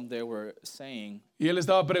poem they were saying. Y él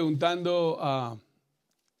estaba preguntando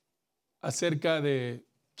acerca de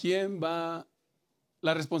quién va,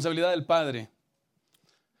 la responsabilidad del padre.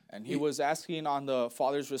 And he was asking on the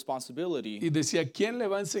father's responsibility. Y decía, ¿quién le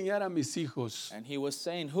va a enseñar a mis hijos And he was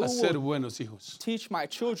saying, who a ser will buenos hijos? teach my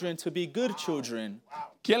children to be good children?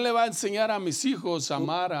 ¿Quién le va a enseñar a mis hijos a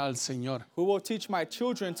amar al Señor? Who will teach my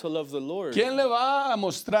children to love the Lord? ¿Quién le va a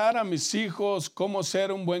mostrar a mis hijos cómo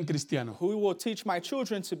ser un buen cristiano? Who will teach my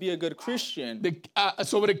children to be a good Christian?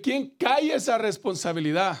 ¿Sobre quién cae esa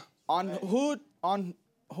responsabilidad? On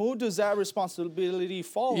who does that responsibility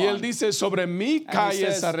fall Y él on? dice, sobre mí And he cae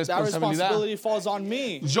says, esa that responsabilidad. responsibility falls on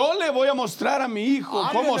me. Yo le voy a mostrar a mi hijo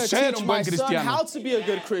I'm cómo going to ser teach un my buen son how cristiano. to be a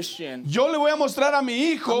good Christian. Yo le voy a mostrar a mi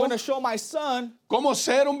I'm hijo going to show my son cómo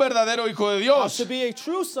ser un verdadero hijo de how Dios. to be a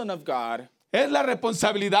true son of God. Es la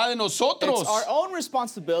responsabilidad de nosotros It's our own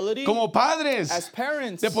responsibility como padres as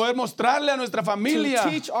parents de poder mostrarle a nuestra to familia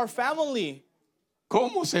teach our family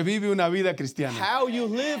cómo se vive una vida cristiana. how you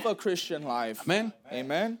live a Christian life. Amén.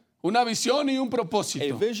 Amen. Una visión y un A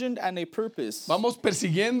propósito. vision and a purpose. Vamos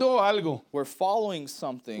persiguiendo algo, We're following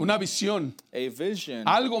something. una visión, A vision.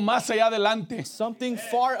 algo más allá adelante. Something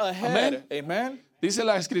far ahead. Amen. Dice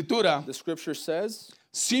la escritura, The scripture says,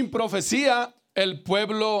 sin profecía el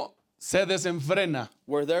pueblo se desenfrena.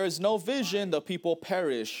 where there is no vision, the people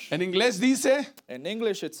perish. En inglés dice, In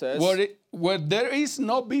English it says, where there is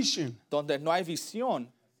no vision, donde no hay visión,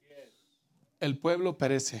 el pueblo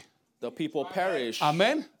perece. the people perish.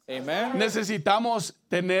 Amén. Amen. Necesitamos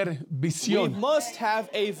tener We visión. must have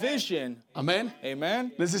a vision. Amén.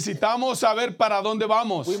 Amen. Necesitamos saber para dónde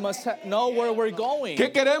vamos. We must know where we're going.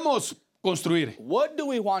 ¿Qué queremos construir? What do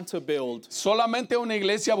we want to build? ¿Solamente una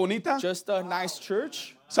iglesia bonita? Just a nice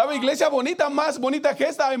church? ¿Sabe? Iglesia bonita, más bonita que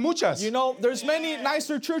esta, hay muchas. You know, there's many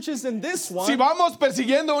nicer churches than this one. Si vamos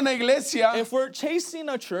persiguiendo una iglesia If we're chasing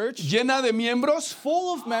a church llena de miembros,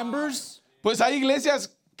 full of members, pues hay iglesias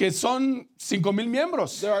que son 5,000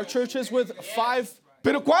 miembros. there are churches with 5,000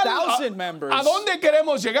 Pero members. ¿a dónde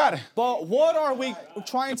queremos llegar? But what are we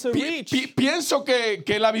trying to reach? Pienso que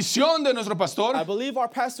la visión de nuestro pastor, I believe our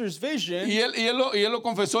pastor's vision, y él lo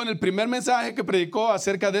confesó en el primer mensaje que predicó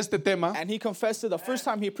acerca de este tema, and he confessed it the first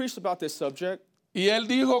time he preached about this subject. y él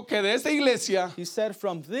dijo que de esta iglesia He said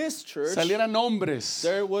from this church, salieran hombres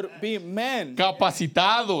there would be men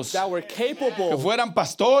capacitados, that were que capable fueran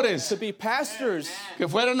pastores, to be pastors, que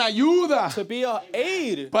fueran ayuda to be an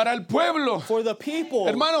aid para el pueblo. for the people.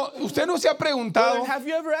 Hermano, usted no se ha preguntado, Brother, have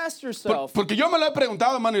you ever asked yourself? porque yo me lo he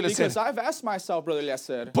preguntado, hermano Eliezer, Because I've asked myself, Brother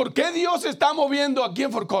Eliezer, ¿por qué Dios está moviendo aquí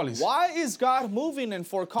en Fort Collins? why is God moving in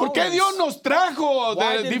Fort ¿Por Collins? qué Dios nos trajo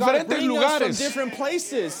Why de did God diferentes bring us from lugares? different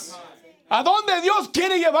places? ¿A dónde Dios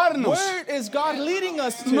quiere llevarnos? Where is God leading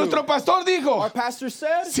us to? Nuestro pastor dijo, Our pastor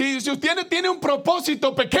said, si usted tiene un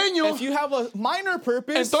propósito pequeño, if you have a minor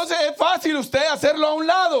purpose, entonces es fácil usted hacerlo a un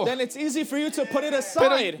lado. then it's easy for you to put it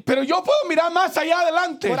aside. Pero yo puedo mirar más allá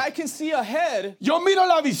adelante. But I can see ahead. Yo miro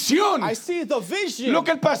la visión, I see the vision. lo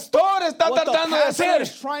que el pastor está What the tratando de pastor hacer.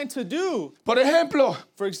 is trying to do. Por ejemplo,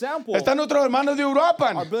 For example, están nuestros hermanos de our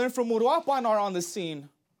Uruapan. brethren from Uruapan are on the scene.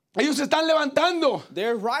 Ellos se están levantando.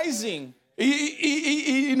 They're rising.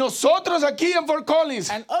 Y nosotros aquí en Fort Collins,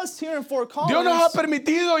 And us here in Fort Dios nos ha Collins,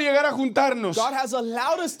 permitido llegar a juntarnos. God has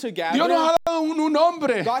allowed us to gather. Dios nos ha dado un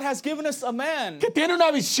hombre God has given us a man que tiene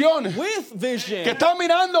una visión, with vision que está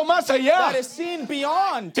mirando más allá, that is seen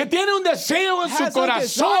beyond, que tiene un deseo en su has a desire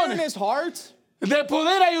corazón in his heart de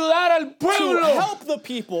poder ayudar al to pueblo. help the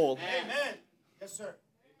people.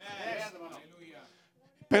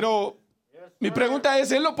 Pero mi pregunta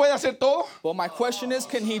es, ¿él lo puede hacer todo? But my question is,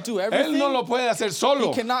 can he do Él everything? no lo puede hacer He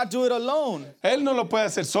solo. cannot do it alone. Él no lo puede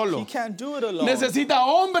hacer He solo. can't do it alone. Necesita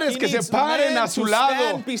hombres He que se needs paren men a su to lado.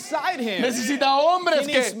 stand beside him. Necesita hombres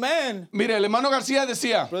He needs que... men. Mire, el hermano García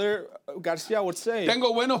decía, Brother Garcia would say,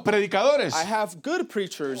 tengo buenos predicadores, I have good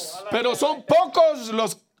preachers, pero son pocos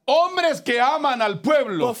los hombres que aman al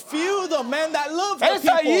pueblo. but few the men that love the Es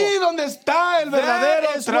ahí people. donde está el That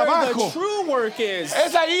verdadero is where the trabajo. true work is.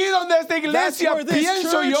 Es ahí donde esta That's iglesia, where this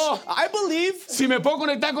pienso church, yo, I believe, si me puedo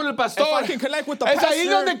conectar con el if pastor, I can connect with the es ahí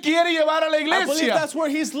pastor, donde quiere llevar a la I believe iglesia. that's where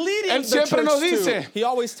he's leading Él the siempre church nos to. dice, He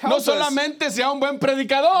always no tells us, solamente sea un buen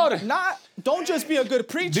predicador. don't just be a good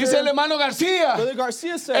preacher. Dice el hermano García, Brother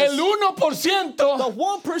Garcia says, el 1%, the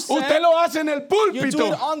 1% usted lo hace en el you do púlpito.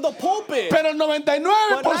 it on the pulpit. Pero el 99%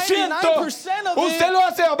 But 99% of usted it lo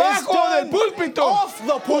hace abajo is del done púlpito. off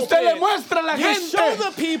the pulpit. Usted le muestra a la You gente show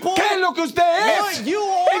the people qué es lo que usted what es, you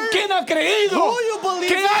are, en quién ha creído, who you believe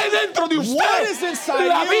qué hay in, dentro de what usted. is inside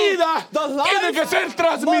La you. vida The life tiene que ser must be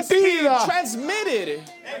transmitida. transmitted.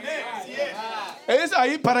 Es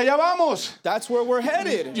ahí, para allá vamos. That's where we're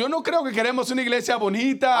headed. Yo no creo que queremos una iglesia I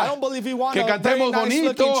bonita, don't believe we want que a very cantemos nice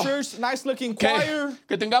bonito, looking church, nice looking choir,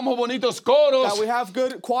 que tengamos bonitos coros. that we have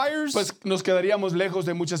good choirs. Pues nos quedaríamos lejos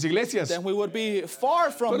de muchas iglesias. Then we would be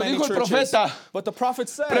far from Pero many dijo el churches. profeta, But the prophet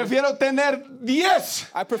said, Prefiero tener 10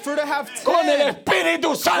 I prefer to have con el 10 Espíritu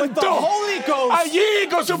with the Santo. Holy Ghost Allí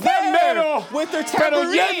con su there pandero, with their pero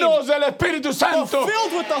tambourine, llenos del Espíritu Santo.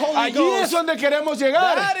 filled with the Holy Allí Ghost. es donde queremos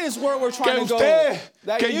llegar. That is where we're Que trying to usted, go.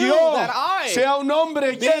 That que you, yo that I sea un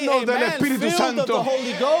hombre be lleno a del man Espíritu filled of Santo. the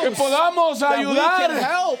Holy Ghost, Que podamos that we ayudar can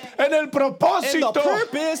help en el in the propósito.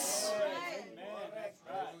 purpose.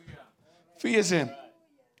 Fíjese,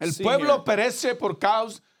 el See pueblo here. perece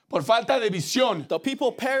por falta de visión. The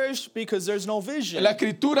people perish because there's no vision. La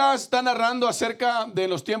escritura está narrando acerca de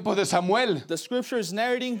los tiempos de Samuel. The scripture is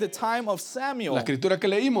narrating the time of Samuel. La escritura que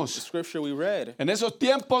The leímos. scripture we read. En esos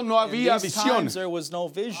tiempos no In había these visión. times there was no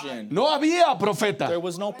vision. No había profeta. There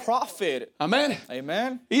was no prophet. Amén.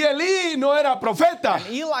 Amen. Y Elí no era profeta.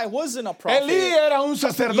 Eli wasn't a prophet. Elí era un Eli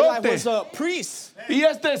sacerdote. was a priest. Y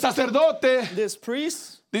este sacerdote, This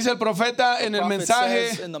priest, dice el profeta en el prophet says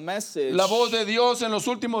mensaje, in the message, la voz de Dios en los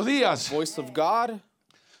últimos días. voice of God,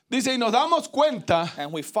 Dice, y nos damos cuenta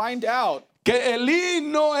and we find out que Elí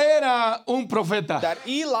no era un profeta. that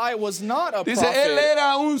Eli was not a Dice, él prophet.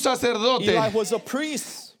 era un sacerdote. Eli was a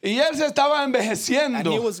priest, Y él se estaba and he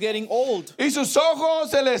envejeciendo. was getting old, Y sus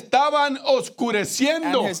ojos se le estaban and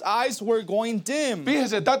oscureciendo. his eyes were going dim.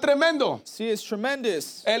 Fíjese, está tremendo. See, it's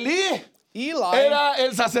tremendous. Elí Eli era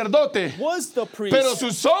el sacerdote, was the priest, pero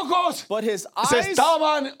sus ojos but his se eyes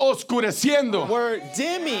estaban oscureciendo. were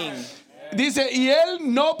dimming, Dice, y él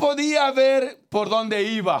no podía ver por dónde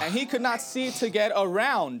iba. and he could not see to get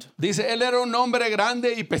around. Dice, él era un hombre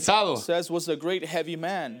grande y pesado. Says was a great heavy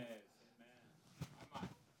man.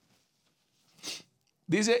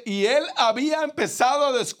 Dice, y él había empezado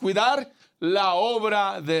a descuidar la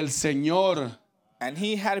obra del Señor. And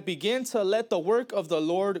he had begun to let the work of the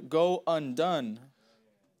Lord go undone.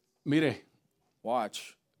 Mire,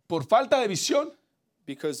 Watch. por falta de visión,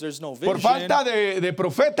 Because there's no por vision. falta de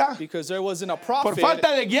profeta, Because there wasn't a por prophet.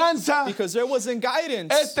 falta de guianza, Because there wasn't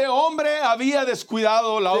guidance. este hombre había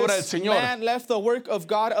descuidado la obra del This Señor. man left the work of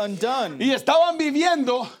God undone. Y estaban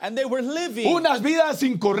viviendo And they were living unas vidas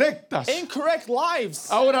incorrectas. incorrect lives.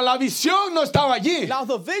 Ahora la visión no estaba allí. Now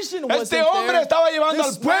the vision wasn't Este hombre there. estaba llevando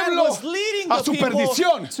This al pueblo man was leading a the su people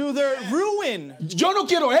perdición. to their ruin. Yo no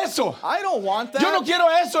quiero eso. I don't want that. Yo no quiero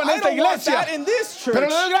eso en I esta don't want iglesia. that in this church. Pero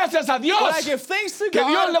le doy gracias a Dios But I give thanks to que God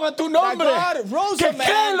Dios levantó un that hombre God rose que a man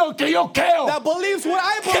cree lo que yo creo. that believes what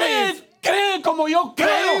I believe. Cree como yo creo.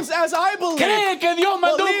 Believes as I believe. Cree que Dios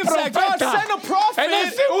mandó un Believes that God profeta sent a prophet en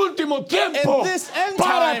este último tiempo in this end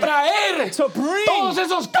para time traer to bring todos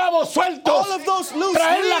esos cabos sueltos, all of those loose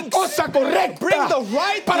traer la links, cosa correcta bring the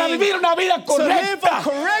right para thing vivir una vida to live a correcta.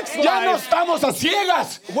 correct Ya no life. estamos a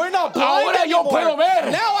ciegas. We're not blind Ahora yo anymore. puedo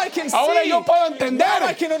ver. Now I can Ahora see. yo puedo entender Now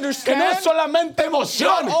I can que understand. no es solamente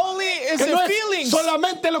emoción, Not only is que it no es feelings,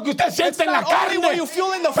 solamente lo que usted siente it's en la not only carne, what you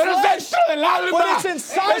feel in the pero es flesh, dentro del alma. but it's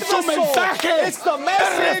inside Es un the soul. mensaje It's the de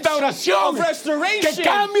message restauración of restoration que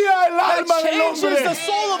cambia el that alma del changes hombre, the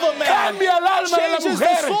soul of a man, cambia el alma de la changes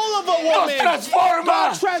mujer, the soul of a nos woman, transforma,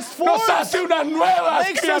 God transforms, nos hace unas nuevas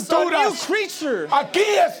makes us a new criaturas. creature. Aquí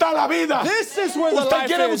está la vida. This is where the ¿Usted life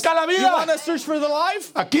quiere is. buscar la You vida? want to search for the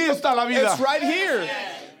life? Aquí está la vida. It's right here.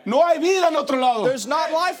 No hay vida en otro lado. There's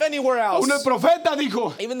not life anywhere else. Aún el profeta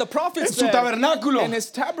dijo Even the prophet en su said tabernáculo, in his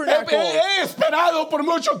he tabernacle, esperado por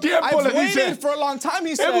mucho tiempo, I've le dice, waited for a long time,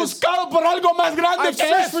 he he says. buscado por algo más grande I've que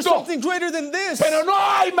searched for esto, something greater than this. pero no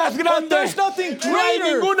hay más grande. there's nothing No hay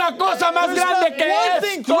greater. ninguna cosa más There's grande not que one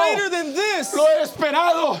thing esto. greater than this. Lo he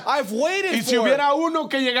esperado. I've waited Y si for. hubiera uno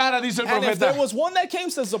que llegara, dice el And if there profeta, was one that came,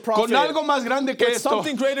 says the prophet, con algo más grande que with esto,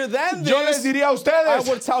 something greater than yo les this, diría a I ustedes,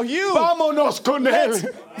 would tell you, vámonos con let's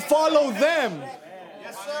él. follow them.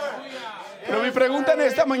 Pero mi pregunta en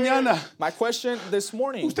esta mañana, My question this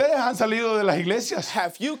morning, ustedes han salido de las iglesias.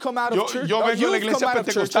 have you come out Yo- of church? yo or vengo de la you've iglesia come out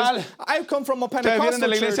of churches? pentecostal. I've come from a Ustedes vienen Pentecostal de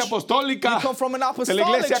la iglesia church. apostólica, You come from an de la apostolic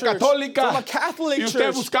iglesia church, católica, from a Catholic y usted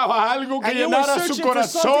church. buscaba algo que And you were llenara su searching for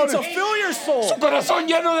something to corazón, fill your soul. su corazón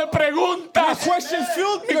lleno de Your preguntas, question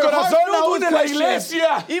filled, Mi your heart corazón filled aún with en la questions.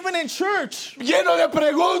 iglesia. Even in church, lleno de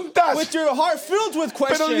preguntas, with your heart filled with pero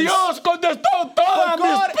questions. Dios contestó todas But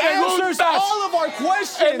God mis answers preguntas all of our en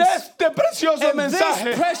questions este precioso in this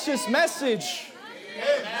mensaje. precious message.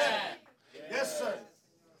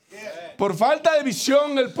 Por falta de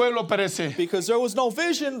visión el pueblo perece. Because there was no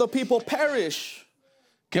vision, the people perish.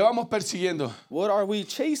 ¿Qué vamos persiguiendo? What are we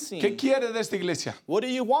chasing? ¿Qué quiere de esta iglesia? What do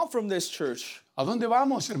you want from this church? ¿A dónde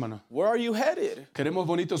vamos, hermano? Where are you headed? ¿Queremos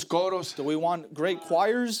bonitos coros? Do we want great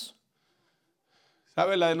choirs?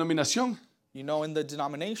 ¿Sabe la denominación? You know, in the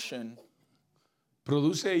denomination,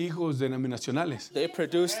 Produce hijos denominacionales. they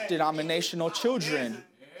produce denominational children.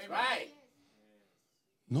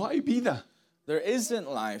 No hay vida. There isn't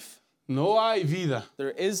life. No hay vida.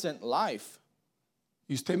 There isn't life.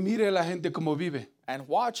 Y usted mire a la gente cómo vive. And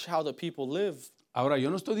watch how the people live. Ahora, yo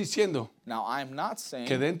no estoy diciendo Now, I'm not saying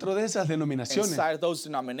que dentro de esas denominaciones inside those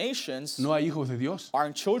denominations no hay hijos de Dios.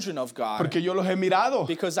 aren't children of God. Porque yo los he mirado.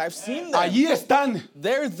 Because I've seen them. Allí están.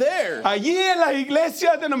 They're there. Allí en las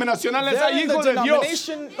iglesias denominacionales They're hay in the hijos de Dios.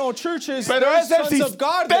 denominational churches. Pero There's es el sons of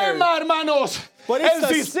God there. sistema, hermanos. But it's El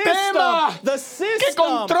the sistema system, the que system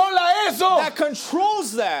controla eso. that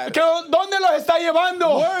controls that. Que, ¿Dónde los está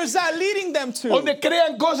llevando? Where is that leading them to? Donde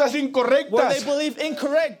crean cosas Where they incorrectas. believe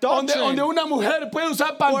incorrect Donde doctrine. una mujer puede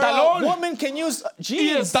usar Where a pantalón woman can use y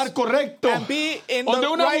jeans estar correcto. and be in Donde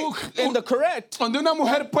the correct. donde una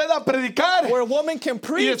mujer pueda predicar Where a woman can y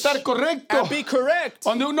preach estar correcto. and be correct.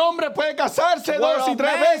 Donde un hombre puede casarse Where dos a y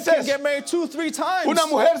tres man can veces. get married 2-3 times. Una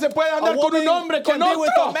mujer se puede A andar con un woman hombre, can con be with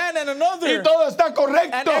a otro. man and Y another. todo está And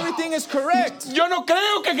correcto. everything is correct. Yo no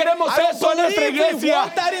creo que queremos I don't eso en nuestra believe we iglesia.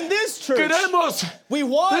 want that in this church. Queremos We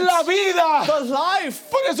want la vida. the life.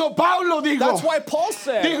 Por eso Pablo That's why Paul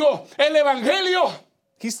said, el evangelio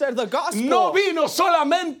he said the gospel no vino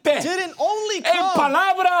solamente didn't only en come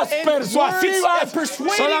palabras in words persuasivas, and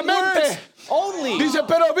persuading solamente. words only. Dice,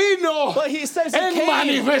 pero vino But he says it en came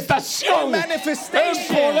manifestación, in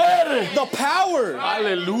manifestation, en poder. the power.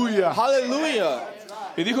 Aleluya. Hallelujah.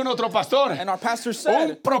 Y dijo nuestro pastor, And our pastor un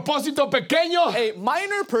said, propósito pequeño a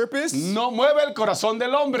minor purpose no mueve el corazón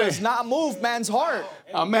del hombre. does not move man's heart.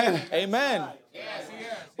 Amén. Amen.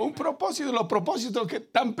 Un propósito, los propósitos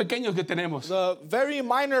tan pequeños que tenemos. The very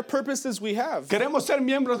minor purposes we have. Queremos ser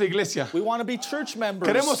miembros de iglesia. We want to be church members.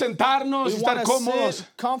 Queremos sentarnos We y want estar to cómodos. sit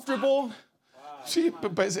comfortable. Sí,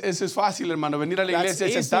 pues eso es fácil, hermano, venir a la That's iglesia y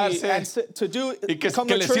easy and sentarse, to do. y que Come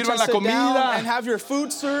le to church sirvan and la sit down comida, and have your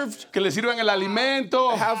food served. que le sirvan el alimento.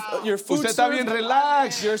 Have your food Usted está served. bien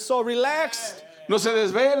relax, You're so relaxed. no se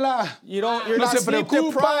desvela, You're no not se sleep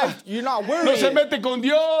preocupa, deprived. You're not worried. no se mete con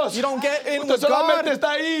Dios. You don't get in Usted with solamente God. está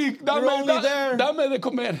ahí, You're only there. dame de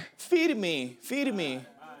comer. Feed me. Feed me.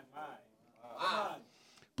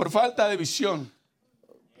 Por falta de visión.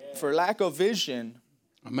 For lack of vision.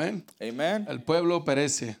 Amén. Amen. El pueblo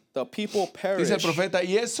perece. The people perish. Dice el profeta,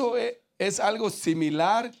 y eso es algo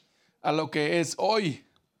similar a lo que es hoy.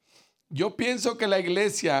 Yo pienso que la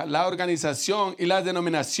iglesia, la organización y las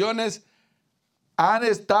denominaciones han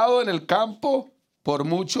estado en el campo por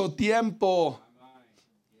mucho tiempo.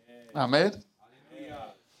 Amén.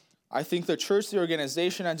 I think the church, the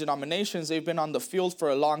organization, and denominations, they've been on the field for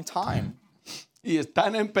a long time. Y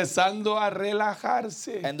están empezando a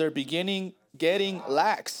relajarse. and they're getting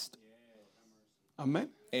laxed. Amén.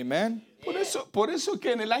 Amen. Por eso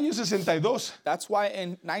que en el año 62 That's why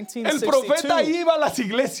in el profeta 1962, iba a las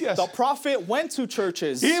iglesias. the prophet went to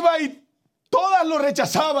churches Iba y todas lo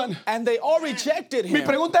rechazaban. and they all rejected Mi him.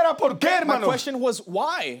 pregunta era ¿por qué, My hermano? question was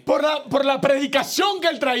why? Por la predicación que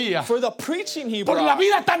él traía. For the preaching he Por brought. la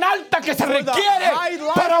vida tan alta que se For the requiere high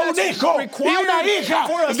life para un that's hijo y required una hija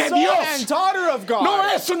for a de son and Dios. daughter of God. No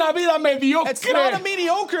es una vida It's not a mediocre.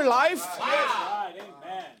 mediocre life.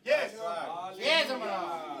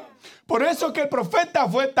 Por eso que el profeta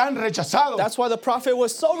fue tan rechazado. That's why the prophet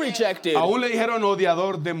was so rejected. Aún le dijeron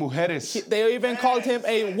odiador de mujeres. They even called him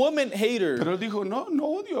a woman hater. Pero él dijo, no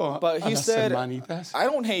odio But a he las said, hermanitas. I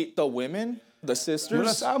don't hate the women, the Yo las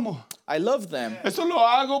sisters. amo. I love them. Eso lo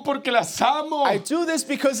hago porque las amo. I do this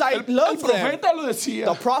because I El love them. profeta lo decía.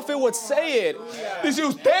 The prophet would say it. Dice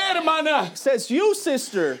usted, hermana, Says, you,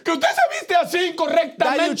 sister, que usted se viste así that you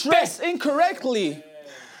incorrectamente. dress incorrectly.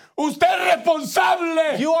 Usted es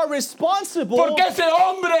responsable. You are responsible Porque ese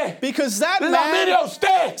hombre because that la mire man a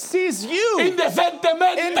usted sees you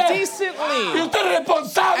indecentemente. Y indecently. usted es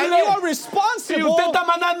responsable. And you are Y responsible. usted está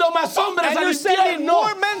mandando más hombres And al you're sending infierno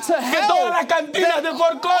more men to que todas las hell cantinas de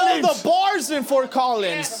Fort all Collins. the bars in Fort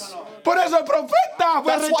Collins. Por eso el profeta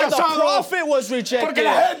fue That's why the rechazado. prophet was Porque rejected.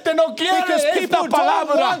 la gente no quiere Because esta people don't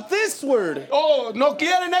palabra. want this word. Oh, no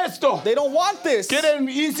quieren esto. They don't want this. Quieren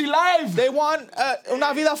easy life. They want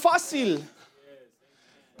una vida fácil.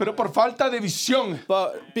 Pero por falta de visión.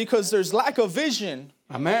 But because there's lack of vision.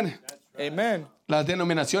 Amén. Amen. Las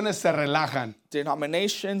denominaciones se relajan.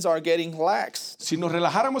 Denominations are getting lax. Si nos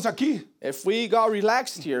relajáramos aquí, If we got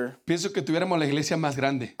relaxed here, pienso que tuviéramos la iglesia más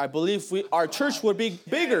grande. I believe our church would be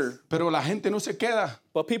bigger. Pero la gente no se queda.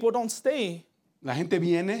 But people don't stay. La gente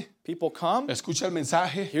viene, People come, escucha el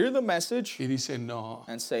mensaje hear the message, y dice, no,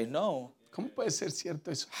 and say, no. ¿cómo puede ser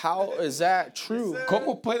cierto eso? How is that true?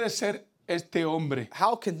 ¿Cómo puede ser este hombre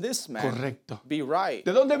How can this man correcto? be right?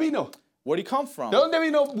 ¿De dónde vino? Where'd he come from? ¿De dónde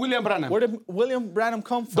vino William Branham? Where did William Branham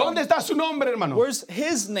come from? ¿Dónde está su nombre, hermano? Where's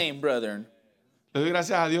his name, brethren? Le doy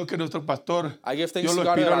gracias a Dios que nuestro pastor, I give thanks Dios to lo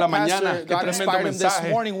God inspiró that en la our mañana. pastor, Qué God tremendo inspired him this mensaje.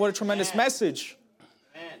 morning. What a tremendous message.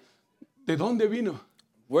 ¿De dónde vino?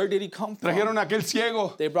 Where did he come from? Trajeron a aquel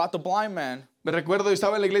ciego. They brought the blind man. Me recuerdo, yo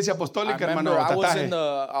estaba en la iglesia I apostólica, hermano remember I was Tataje. in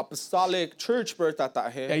the apostolic church, Y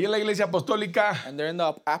ahí en la iglesia apostólica, and they're in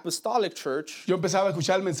the apostolic church. yo empezaba a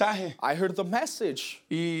escuchar el mensaje. I heard the message,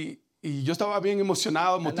 Y yo estaba bien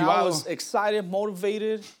emocionado, and I motivado. was excited,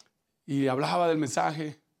 motivated, Y hablaba del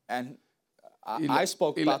mensaje. and Y I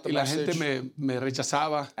spoke about the la gente message, me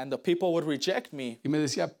rechazaba. and the people would reject me, Y me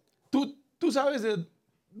decía, ¿tú sabes de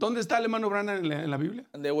dónde está el hermano Branham en la Biblia?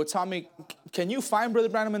 and they would tell me, "Can you find Brother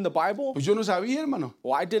Branham in the Bible?" Pues yo no sabía, hermano.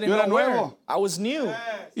 Well, I didn't Yo era know where. nuevo. I was new,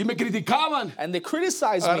 Y me criticaban. and they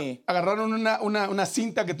criticized me. Agarraron una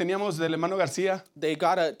cinta que teníamos del hermano García. They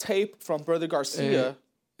got a tape from Brother Garcia,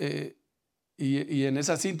 Y en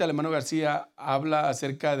esa cinta el hermano García habla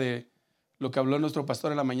acerca de lo que habló nuestro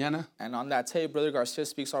pastor en la mañana. and on that tape, Brother Garcia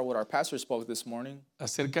speaks on what our pastor spoke this morning.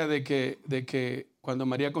 Acerca de que cuando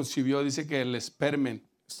María concibió, dice que el espermen,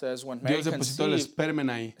 It says when Mary Dios depositó el conceived, espermen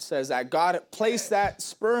ahí. it says that God placed that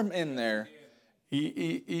sperm in there,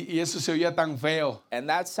 Y eso se oía tan feo and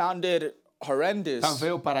that sounded horrendous,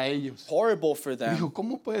 para ellos. horrible for them. Dijo,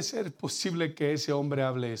 ¿cómo puede ser posible que ese hombre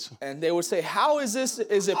hable eso? And they would say, how is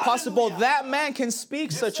it possible that man can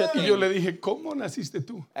speak such a Y yo thing? le dije, ¿cómo naciste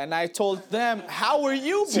tú? And I told them, how were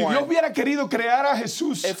you Si Dios born? hubiera querido crear a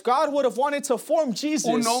Jesús, If God would have wanted to form Jesus,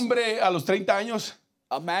 un hombre a los 30 años,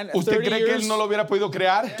 a man at ¿usted 30 cree que years, él no lo hubiera podido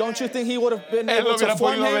crear? don't you think he would have been Él lo able to hubiera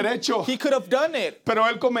form podido haber him? hecho. He could have done it. Pero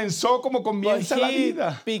él comenzó como But comienza la he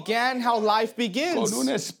vida, began how life begins, con un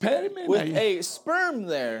espermen with ahí. a sperm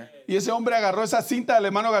there. Y ese hombre agarró esa cinta del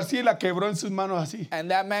hermano García y la quebró en sus manos así.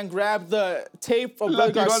 And that man grabbed the tape from La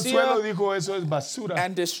Brother tiró al suelo y Garcia dijo, eso es basura.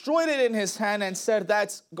 and destroyed it in his hand and said,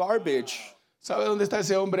 that's garbage. ¿Sabe dónde está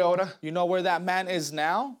ese hombre ahora? You know where that man is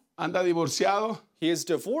now? Anda divorciado, He is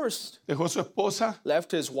divorced, dejó su esposa,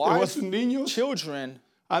 left his dejó a wife, sus niños, children,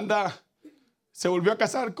 anda, se volvió a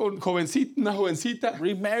casar con una jovencita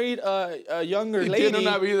remarried a younger y tiene lady,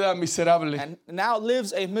 una vida miserable. and now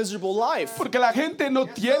lives a miserable life. Porque la gente no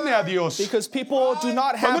tiene a Dios. Because people do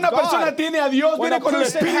not Cuando have una persona God. tiene a Dios, When viene a con el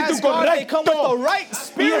person espíritu has God, they come with the correcto. right Y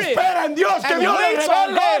spirit. espera en Dios que And Dios le waits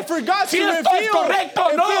on God for revele God si to esto es reveal correcto o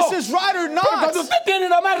if no. this is right or Pero cuando not. usted tiene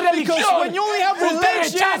nada más Because religión, when you only have usted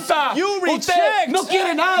religion, rechaza, you usted reject. no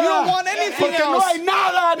quiere nada, You don't want anything porque no else. hay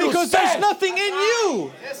nada en Because usted. there's nothing in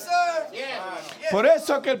you. Por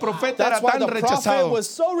eso que el profeta era That's why tan the prophet rechazado. was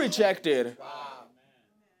so rejected.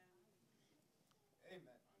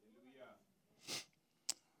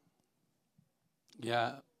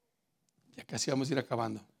 Ya casi vamos a ir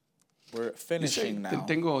acabando. We're finishing now.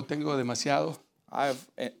 Tengo demasiado. I have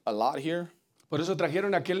a lot here. Por eso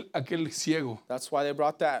trajeron aquel ciego That's why they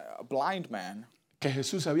brought that blind man que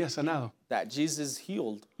Jesús había sanado. that Jesus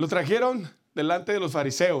healed. Lo trajeron delante de los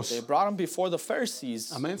fariseos. They brought him before the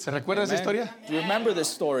Pharisees. Amén. ¿Se recuerda esa Amen. historia? Do you remember this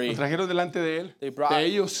story? Lo trajeron delante de él, They brought de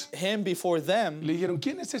ellos. him before them, Le dijeron,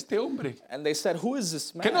 ¿quién es este hombre? and they said, "Who is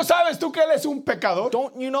this ¿Que no man? sabes tú que él es un pecador?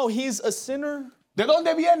 Don't you know he's a sinner? ¿De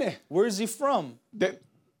dónde viene? Where is he from?"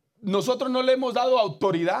 Nosotros no le hemos dado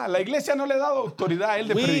autoridad. La iglesia no le ha dado autoridad a él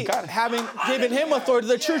de We predicar. haven't given him authority.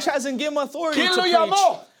 The church hasn't given him authority ¿Quién to lo preach.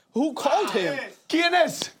 llamó? Who called him? ¿Quién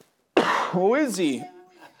es? Who is he?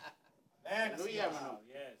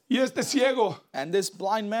 Y este ciego And this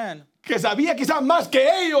blind man que sabía quizás más que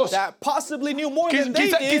ellos, that possibly knew more than they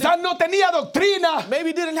did, quizás no tenía doctrina,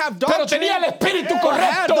 maybe didn't have pero doctrine, tenía el espíritu but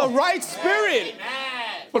had the correcto. right spirit.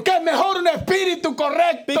 Porque es mejor un espíritu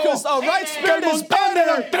correcto Because a right que spirit el is montón de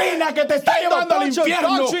better doctrina que te está than the llevando al bunch of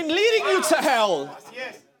infierno. doctrine leading you to hell.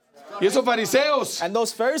 Y esos fariseos And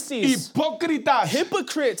those Pharisees, hipócritas.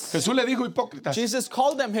 hypocrites. Jesús le dijo hipócritas. Jesus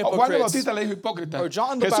called them O Juan el hypocrites. Bautista le dijo hipócritas. Or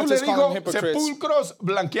John the Jesús le Baptist called dijo them hypocrites. sepulcros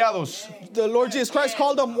blanqueados. The Lord Jesus Christ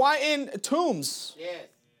called them whitened tombs.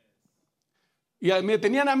 Y me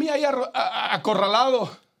tenían a mí ahí acorralado.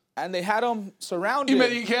 And they had them surrounded. Y me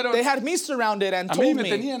dijeron, They had me surrounded and a mí told me me.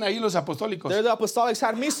 tenían ahí los apostólicos. The apostolics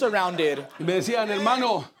had me surrounded. Y me decían,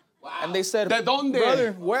 hermano, And they said, ¿de dónde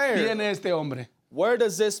brother, where? viene este hombre? Where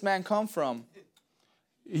does this man come from?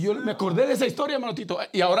 Y yo me acordé de esa historia, hermano Tito.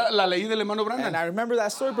 Y ahora la leí del hermano And I Branham. remember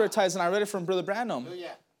that story, Brother Tides, and I read it from Brother Branham.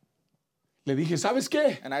 Le dije, ¿sabes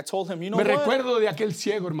qué? And I told him, you know Me what? recuerdo de aquel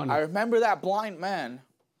ciego, I hermano. remember that blind man,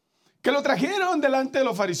 Que lo trajeron delante de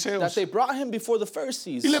los that fariseos. they brought him before the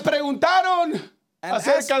Pharisees Y le preguntaron and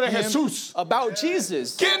acerca de asked him Jesús. about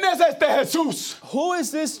Jesus. ¿Quién es este Jesús? Who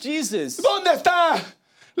is this Jesus? ¿Dónde está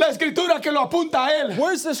la escritura que lo apunta a él?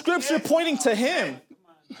 Where's the scripture pointing to him?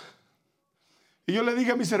 Y yo le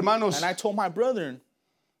dije a mis hermanos, And I told my brethren,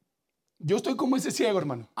 yo estoy como ese ciego,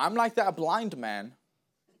 hermano. I'm like that blind man.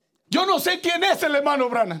 Yo no sé quién es el hermano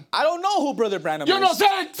Branham. I don't know who Brother Branham Yo no is. sé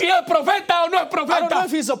si es profeta o no es I don't know profeta.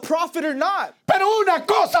 if he's a prophet or not. Pero una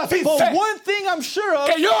cosa sí But sé, one thing I'm sure of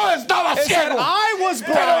que yo estaba is that ciego. I was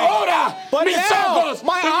Pero blind. ahora But mis now, ojos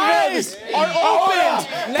my ven. eyes are Ahora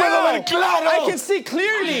opened. puedo Now, ver claro. I can see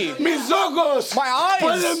clearly Mis ojos My eyes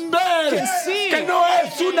pueden ver can see que no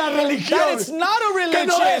es una that religión, it's not a que religion.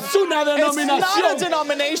 no es una It's not a denominación,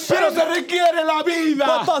 denomination. pero se requiere la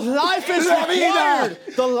vida, But the life is la vida required.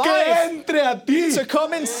 The que life entre a ti. to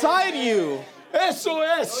come inside you. Eso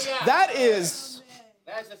es. That is.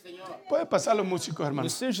 Puede pasar los músicos, hermano.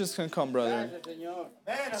 Musicians can come, brother.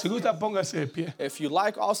 Si gusta, póngase de pie. If you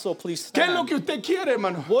like, also please ¿Qué es lo stand. que usted quiere,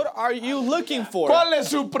 hermano? What are you looking for? ¿Cuál es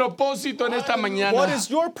su propósito en esta What mañana? is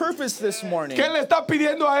your purpose this morning? ¿Qué le está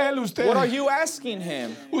pidiendo a él usted? What are you asking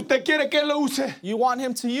him? ¿Usted quiere que él lo use? You want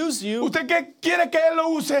him to use you. ¿Usted quiere que él lo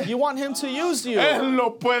use? You want him to use you. Él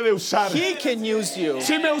lo puede usar. He can use you.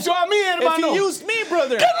 Si me usó a mí, If hermano, he used me,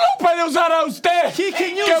 brother, ¿quién lo puede usar a usted? He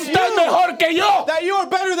can use Que usted es you. mejor que yo. that you are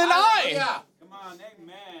better than I.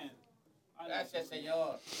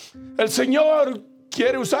 El Señor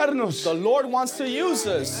quiere usarnos. The Lord wants to use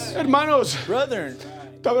us. Hermanos, Brethren,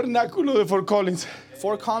 tabernáculo de Fort Collins.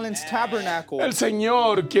 Fort Collins Tabernacle, El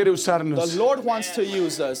Señor quiere the usarnos. Lord wants to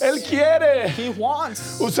use us. Él quiere He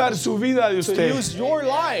wants usar su vida de to usted. use your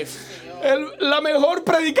life. La mejor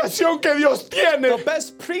predicación que Dios tiene. The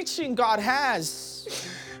best preaching God has.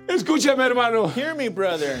 Escúcheme, hermano. Hear me,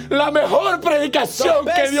 brother. La mejor The predicación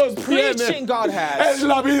que best Dios preaching tiene God es has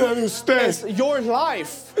la vida de usted. is your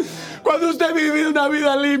life. Cuando usted vive una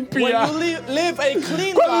vida When limpia, you live a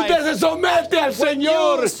clean cuando usted life, se somete al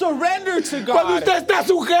Señor, you surrender to cuando God. usted está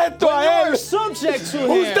sujeto When a you Él, are subject to Him,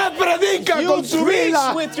 usted predica you con su preach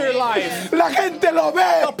vida. with your life. La gente lo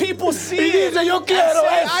ve The people see y it dice, yo and quiero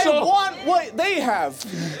say, eso. I want what they have.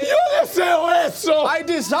 Yo deseo eso. I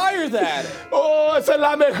desire that. Oh, esa es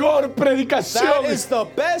la mejor That predicación. is the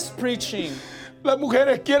best preaching. Las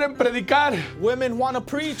mujeres quieren predicar. Women want to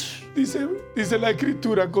preach. Dice la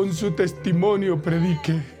escritura, con su testimonio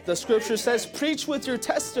predique. The scripture says, preach with your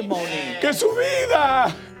testimony. Que su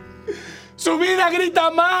vida grita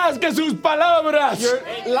más que sus palabras. Your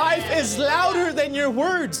life is louder than your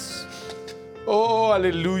words. Oh,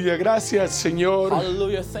 aleluya. Gracias, Señor,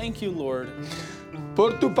 Hallelujah. Thank you, Lord,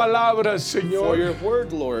 por tu palabra, for Señor. your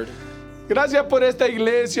word, Lord. Gracias por esta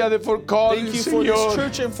iglesia de Fort Thank Collins, you for this Señor.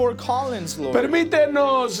 church in Fort Collins, Lord.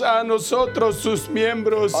 Permítenos a nosotros, sus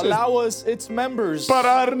miembros, Allow us, its members,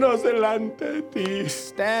 pararnos delante de ti.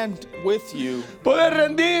 stand with you, Poder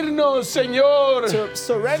rendirnos, Señor, to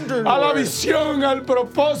surrender, a la Lord, visión, al to the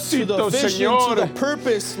propósito, vision, to Señor. the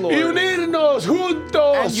purpose, Y Lord, unirnos and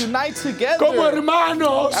juntos unite como together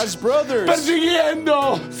hermanos, as brothers,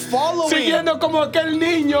 persiguiendo, following siguiendo como aquel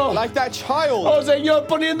niño. like that child, Oh Señor,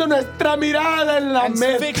 poniendo nuestra mirada en la and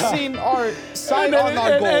meta, fixing our sight en on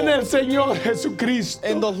our en el goal, Señor Jesucristo.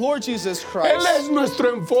 in the Lord Jesus Él Christ. es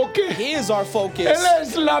nuestro enfoque. He is our focus. Él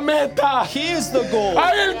es la meta. He is the goal.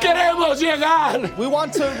 A Él queremos llegar. We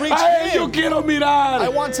want to reach A Él yo Him. quiero mirar. I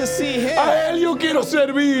want to see Him. A Él yo quiero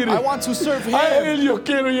servir. I want to serve A Él Him. yo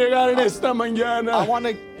quiero llegar en esta I mañana. want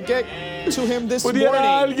to get to Him this Pudiera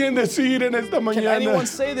morning. alguien decir en esta Can mañana, anyone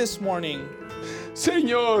say this morning,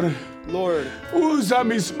 Señor, Lord, usa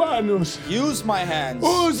mis manos, use my hands,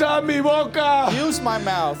 usa mi boca, use my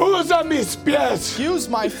mouth, usa mis pies. use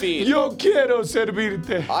my feet. Yo quiero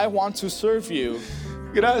servirte. I want to serve you.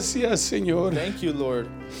 Gracias, Señor. Thank you, Lord.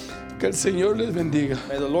 Que el Señor les bendiga.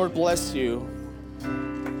 May the Lord bless you.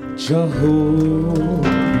 Jehovah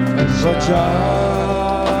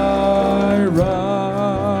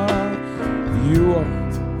Jireh, you are,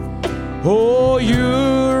 oh,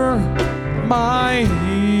 you're my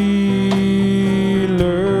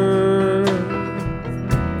healer,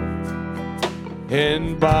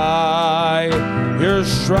 and by your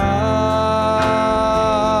stripes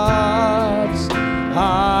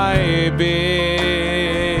I've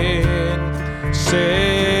been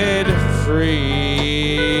set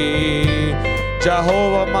free.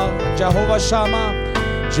 Jehovah Shammah,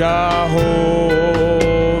 Jehovah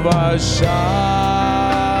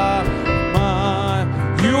Shammah,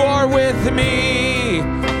 you are with me,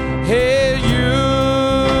 and you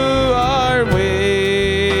are with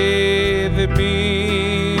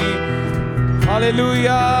me.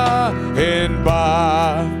 Hallelujah. And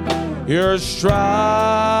by your stripes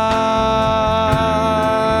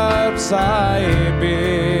I've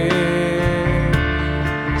been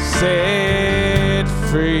set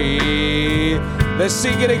free. Let's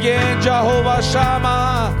sing it again. Jehovah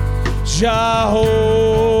Shammah, Jehovah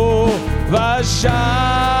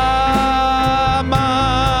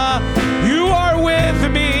Shammah, you are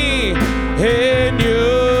with me, and you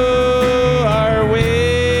are with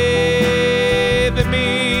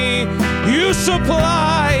me. You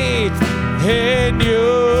supply, and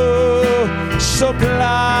you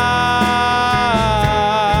supply.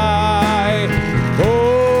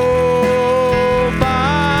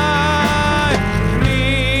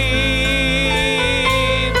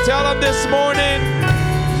 This morning,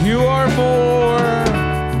 you are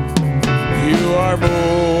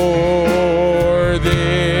more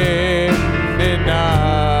than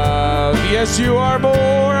enough. Yes, you are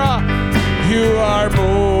more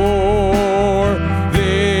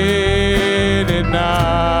than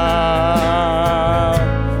enough.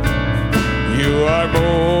 You are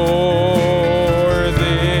more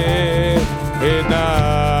than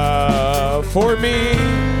enough for me.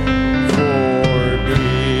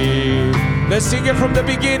 Let's sing it from the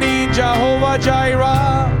beginning. Jehovah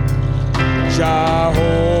Jireh,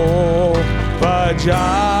 Jehovah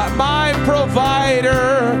Jireh, my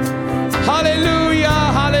provider. Hallelujah,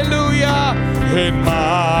 hallelujah. And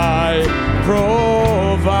my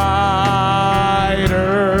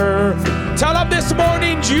provider. Tell him this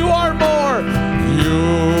morning, you are more.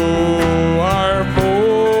 You are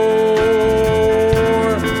more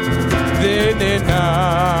than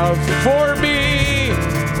enough for me.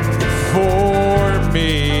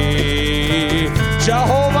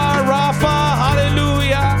 Jehovah Rapha,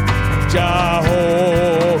 hallelujah.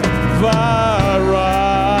 Jehovah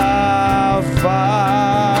Rapha,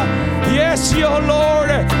 yes, your Lord,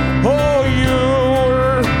 oh,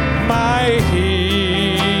 you're my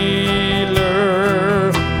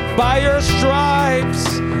healer. By your stripes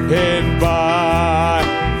and by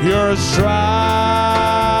your stripes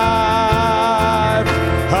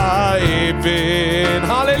I've been,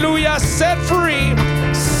 hallelujah, set free,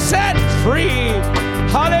 set free.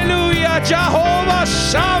 Hallelujah, Jehovah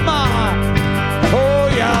Shammah, oh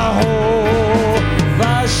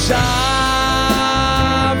Jehovah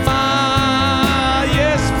Shammah,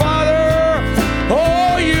 yes, Father,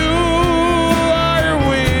 oh, you are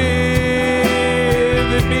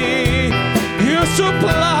with me. You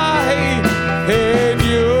supply and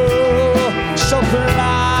you supply.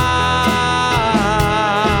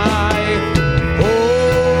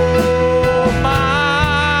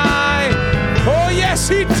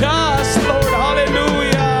 He does, Lord,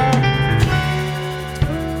 hallelujah.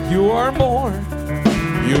 You You are more.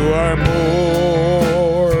 You are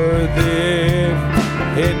more than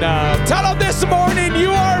enough. Tell them this morning,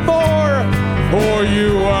 you are more. Oh,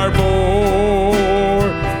 you are more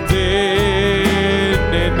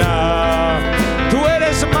than enough. Tú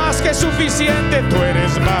eres más que suficiente. Tú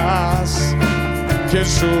eres más que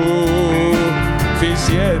suficiente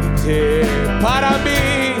para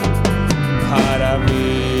mí, para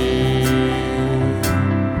mí.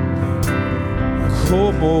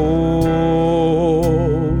 ¿Cómo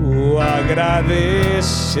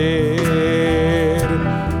agradecer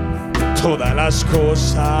todas las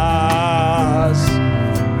cosas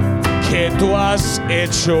que tú has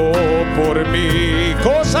hecho por mí?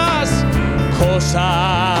 Cosas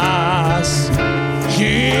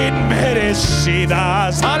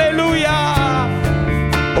inmerecidas. Aleluya.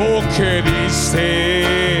 Oh, que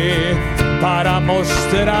diste para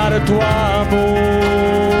mostrar tu amor,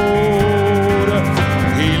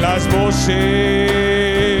 y las voces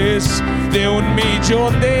de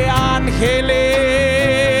 1,000,000 de ángeles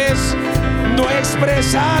no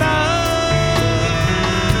expresarán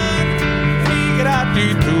mi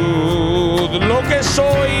gratitud. Lo que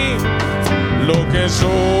soy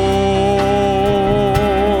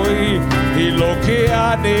y lo que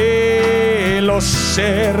anhelo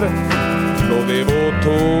ser, lo debo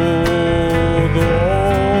todo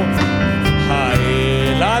a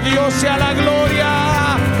Él. A Dios sea la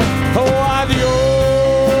gloria, oh a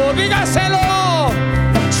Dios, dígaselo,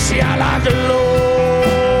 sea la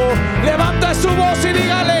gloria. Levanta su voz y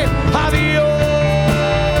dígale, a Dios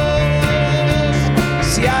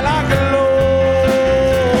sea la gloria.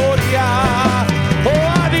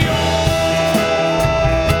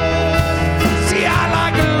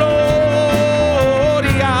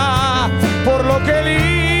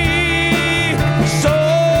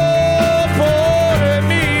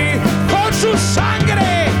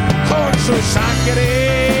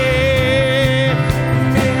 Sangre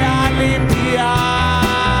me ha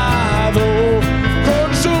limpiado, con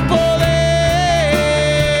su poder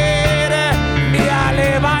me ha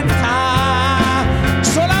levantado.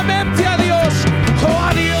 Solamente a Dios, oh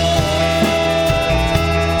a Dios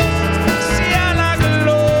sea la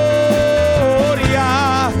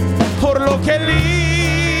gloria por lo que Él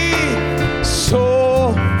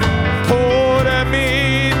hizo por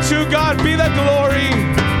mí. To God be the glory.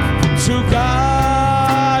 To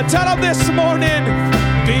God, tell him this morning,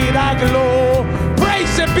 be thy glory.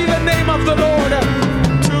 Praise and be the name of the Lord.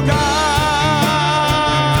 To God,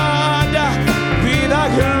 be thy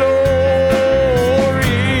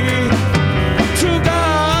glory. To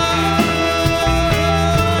God,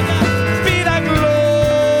 be thy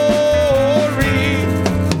glory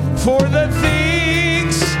for the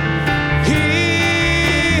things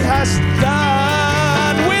He has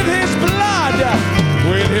done with His blood.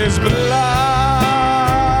 With His blood,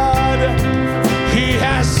 He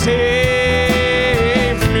has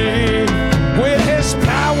saved me. With His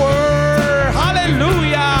power,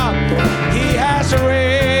 hallelujah, He has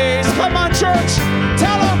raised. Come on, church,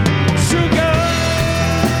 tell Him, to God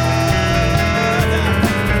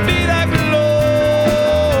be the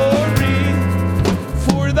glory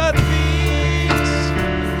for the things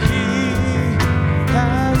He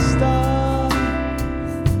has done.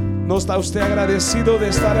 ¿No está usted agradecido de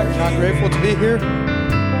estar Not aquí? grateful to be here?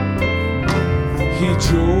 Y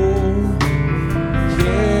yo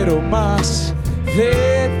quiero más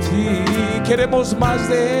de ti. Queremos más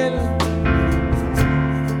de Él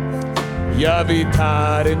y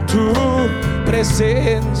habitar en tu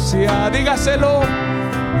presencia. Dígaselo,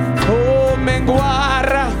 oh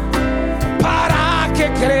menguar, para que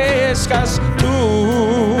crezcas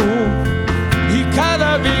tú, y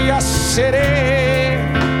cada día seré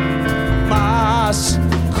más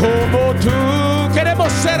como tú.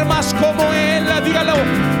 Queremos ser más como Él. Dígalo,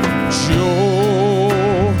 yo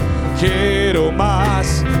quiero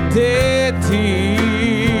más de ti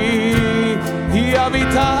y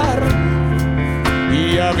habitar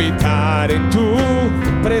en tu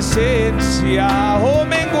presencia. Oh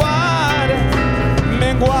menguar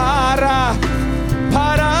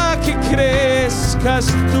para que crezcas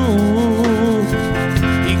tú,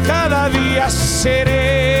 y cada día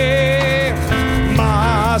seré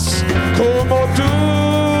más como tú.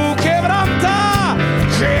 Quebranta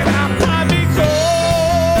mi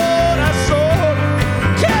corazón,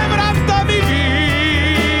 quebranta mi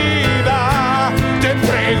vida, te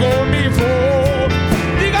entrego mi voz.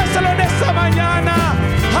 Dígaselo en esta mañana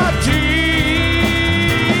a ti.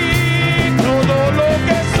 Todo lo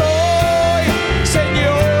que soy,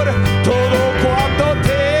 Señor, todo cuanto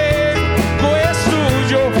tengo es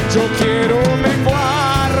tuyo. Yo quiero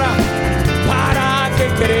menguar para que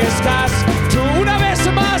crezca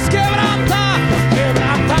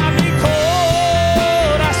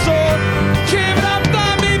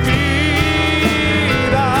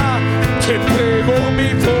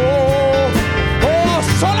mi voz. Oh,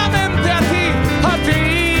 solamente a ti, a ti.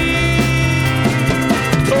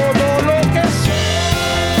 Todo lo que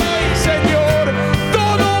soy, Señor,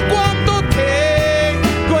 todo cuanto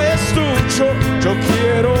tengo es tuyo. Yo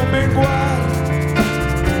quiero menguar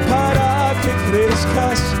para que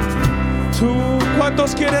crezcas tú. ¿Cuántos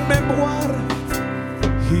quieren menguar?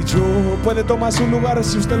 Y yo puede tomar su lugar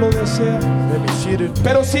si usted lo desea, Let me seated.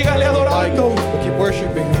 pero sígale adorando. Like, keep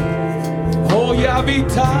worshiping. Oh, y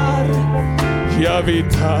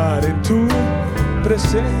habitar en tu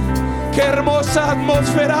presencia. Qué hermosa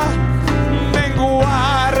atmósfera.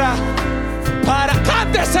 Menguar para,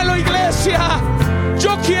 cánteselo, iglesia.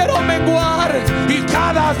 Yo quiero menguar y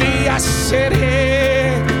cada día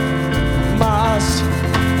seré más.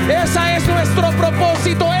 Esa es nuestro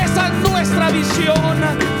propósito, esa es nuestra visión.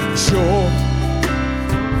 Yo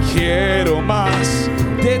quiero más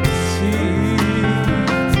de ti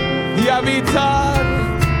y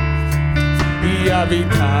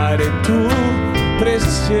habitar en tu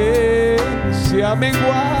presencia.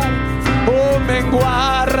 Menguar, oh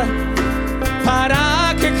menguar,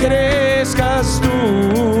 para que crezcas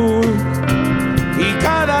tú y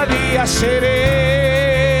cada día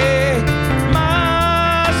seré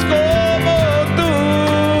más como tú.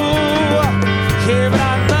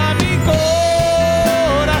 Quebranta mi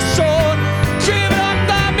corazón,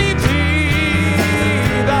 quebranta mi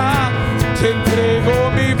vida, te entrego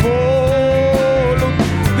mi voluntad.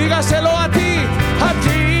 Dígaselo a ti, a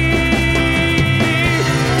ti.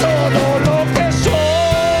 Todo lo que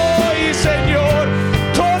soy, Señor,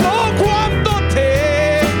 todo cuanto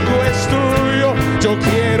tengo es tuyo. Yo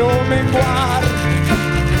quiero menguar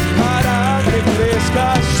para que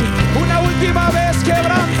crezcas. Una última vez,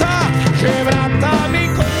 quebranta mi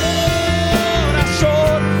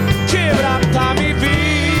corazón, quebranta mi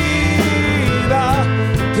vida,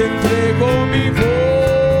 te entrego mi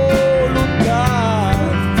voluntad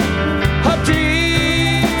a ti.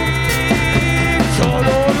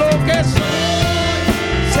 Todo lo que soy,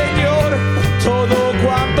 Señor, todo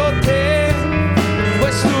cuanto tengo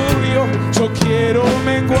es tuyo. Yo quiero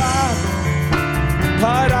menguar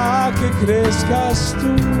para que crezcas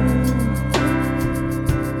tú.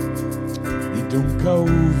 Y nunca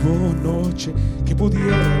hubo noche que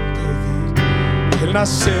pudiera impedir el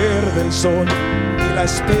nacer del sol y la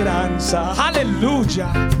esperanza. Aleluya.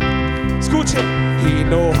 Escuche. Y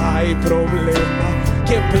no hay problema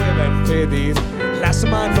que pueda impedir las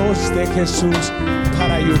manos de Jesús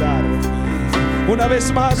para ayudarme. Una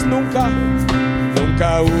vez más, nunca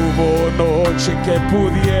hubo noche que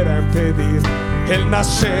pudiera impedir el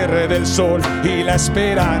nacer del sol y la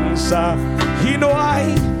esperanza. Y no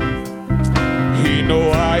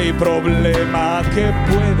hay problema que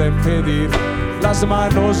pueda impedir las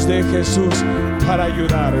manos de Jesús para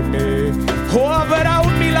ayudarme. Oh, habrá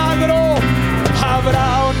un milagro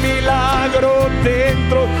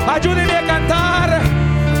dentro. Ayúdenme a cantar.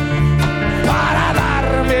 Para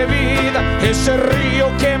darme vida, ese río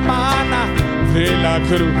que emana de la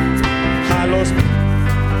cruz a los.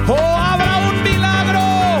 Oh, habrá un milagro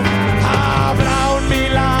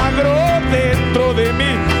dentro de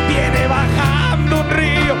mí. Viene bajando un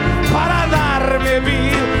río para darme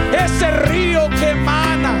vida, ese río que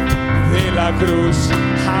emana de la cruz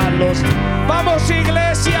a los. Vamos,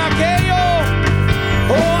 iglesia, aquello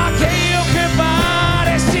que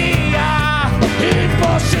parecía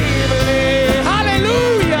imposible.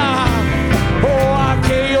 Aleluya. Oh,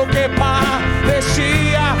 aquello que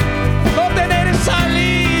parecía no tener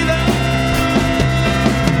salida.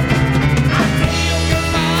 Aquello que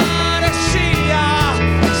parecía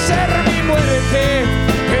ser mi muerte,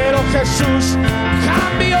 pero Jesús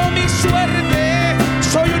cambió mi suerte.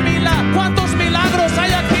 Soy un milagro. ¿Cuántos milagros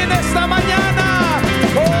hay aquí en esta mañana?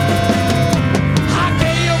 Oh,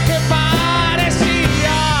 aquello que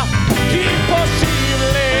parecía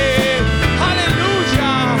imposible.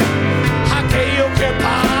 Aleluya. Aquello que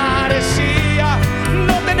parecía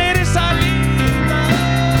no tener salida.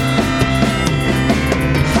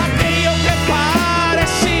 Aquello que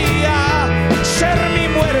parecía ser mi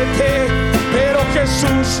muerte, pero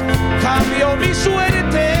Jesús cambió mi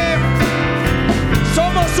suerte.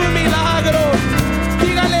 Somos un milagro.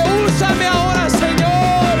 Dígale, úsame ahora,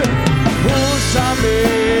 Señor. Úsame.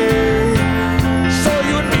 Soy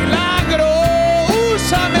un milagro.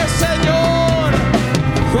 Úsame, Señor.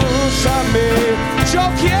 Úsame. Yo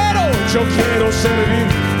quiero servir.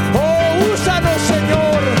 Oh, úsanos,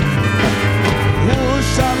 Señor.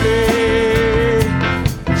 Úsame.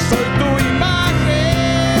 Soy tu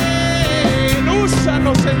imagen.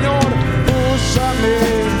 Úsanos, Señor. Úsame.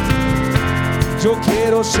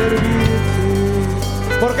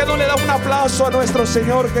 que no le da un aplauso a nuestro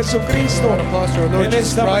Señor Jesucristo Round of applause to our Lord en Jesus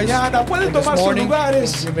esta Christ. mañana? Pueden And this tomar sus morning,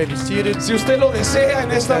 lugares you may be seated si usted lo desea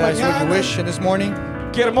en esta as you mañana. wish in this morning.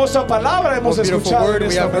 Qué hermosa palabra hemos What beautiful escuchado word en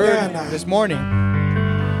we esta have heard mañana. this morning.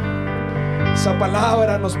 Esa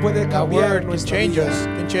palabra nos puede That cambiar word can nuestra change vida. us,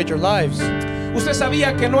 can change our lives. Usted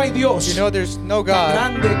sabía que no hay Dios You know there's no tan God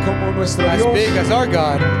grande como nuestro as Dios. big as our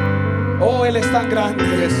God. Oh, Él es tan He grande.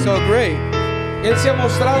 is so great. Él se ha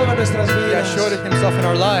mostrado en nuestras He has showed vidas. himself in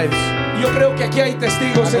our lives. Yo creo que aquí hay I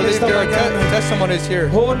testigos en believe esta there are mañana. testimonies here.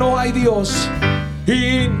 Oh, no hay Dios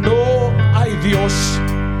y no hay Dios.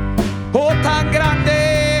 Oh, tan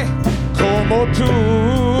grande como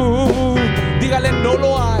tú. Dígale, no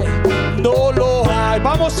lo hay, no lo hay.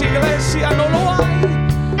 Vamos, iglesia, no lo hay,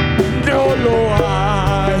 no lo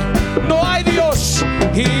hay. No hay Dios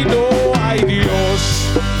y no hay Dios.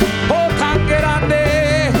 Oh, tan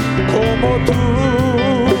grande como tú.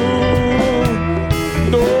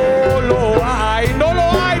 No lo hay, no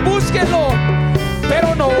lo hay, búsquenlo,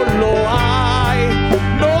 pero no lo hay.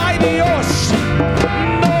 No hay Dios,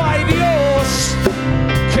 no hay Dios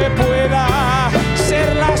que pueda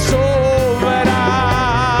hacer las obras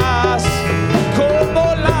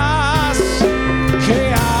como las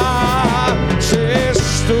que haces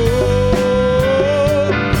tú.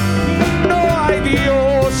 No hay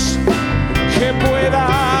Dios que pueda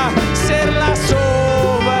hacer las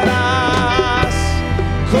obras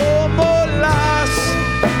como las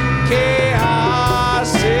que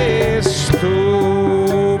haces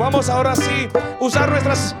tú. Vamos ahora sí usar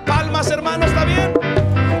nuestras palmas, hermanos, ¿está bien?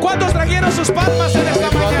 ¿Cuántos trajeron sus palmas en esta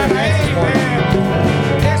mañana? Amen.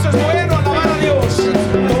 Eso es bueno, alabar a Dios.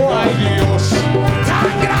 No hay Dios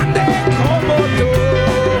tan grande como tú.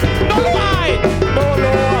 No lo hay, no lo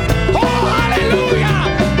hay. Oh, aleluya.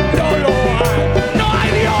 No lo hay, no hay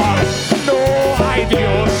Dios. No hay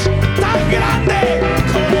Dios tan grande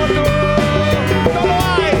como tú. No lo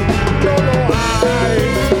hay, no lo hay.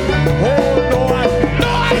 Oh, no hay, no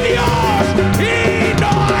hay Dios. Y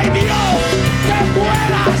no hay Dios que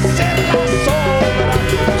pueda hacer las obras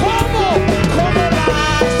como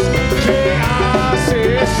las que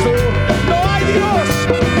haces tú. No hay Dios,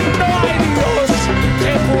 no hay Dios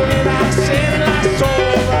que pueda hacer las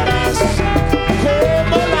obras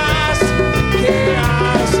como las que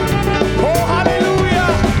haces. Oh, aleluya.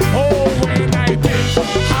 Oh, when I think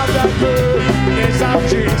of the goodness of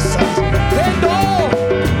Jesus, and all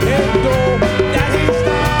that He's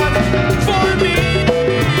done for me,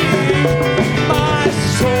 my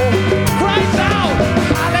soul cries out,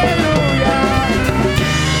 hallelujah,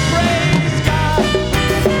 praise God.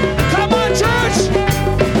 Come on, church,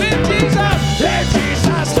 lift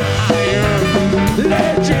Jesus higher,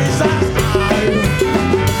 let Jesus higher.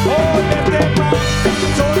 Oh, let them up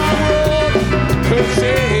so the world could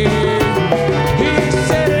see. He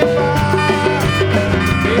set it fire,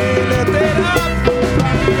 He lifted up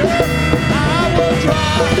from the earth. I will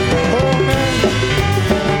try, oh man.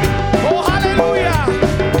 Oh, aleluya.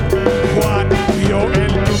 Juan vio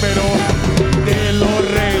el número de los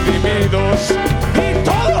redimidos y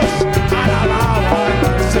todos alababan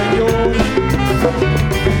al Señor.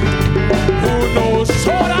 Unos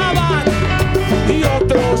oraban y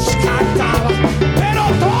otros cantaban, pero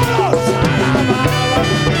todos alababan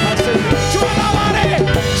al Señor. Yo alabaré,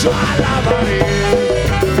 yo alabaré,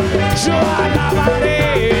 yo alabaré,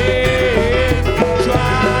 yo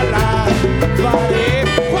alabaré.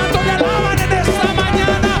 ¿Cuántos le alaban en esta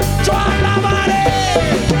mañana? Yo alabaré,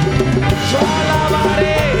 yo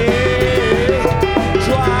alabaré,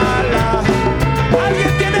 yo alabaré.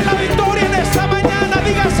 ¿Alguien tiene la victoria en esta mañana?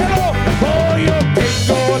 Dígaselo. Oh, yo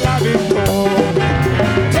tengo la victoria,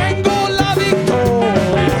 tengo la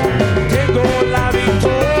victoria, tengo la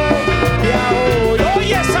victoria hoy.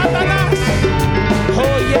 Oye, Satanás,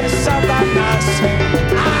 oye, Satanás.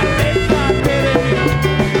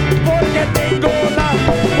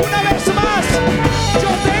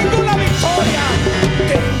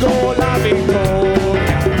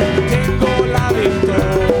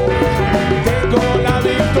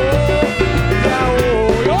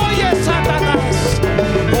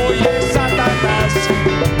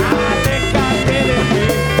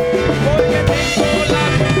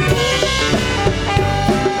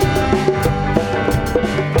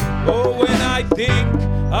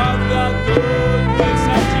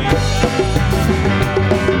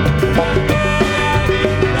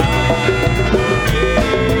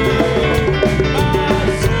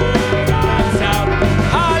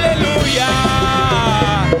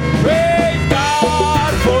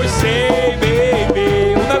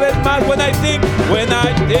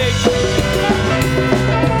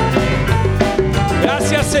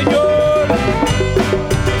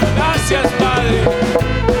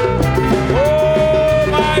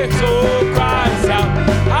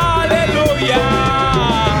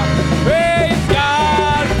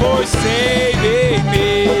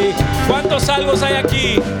 ¿Cuántos salvos hay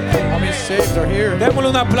aquí? How many saved are here? Démosle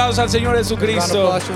un aplauso al Señor Round of Jesucristo. applause to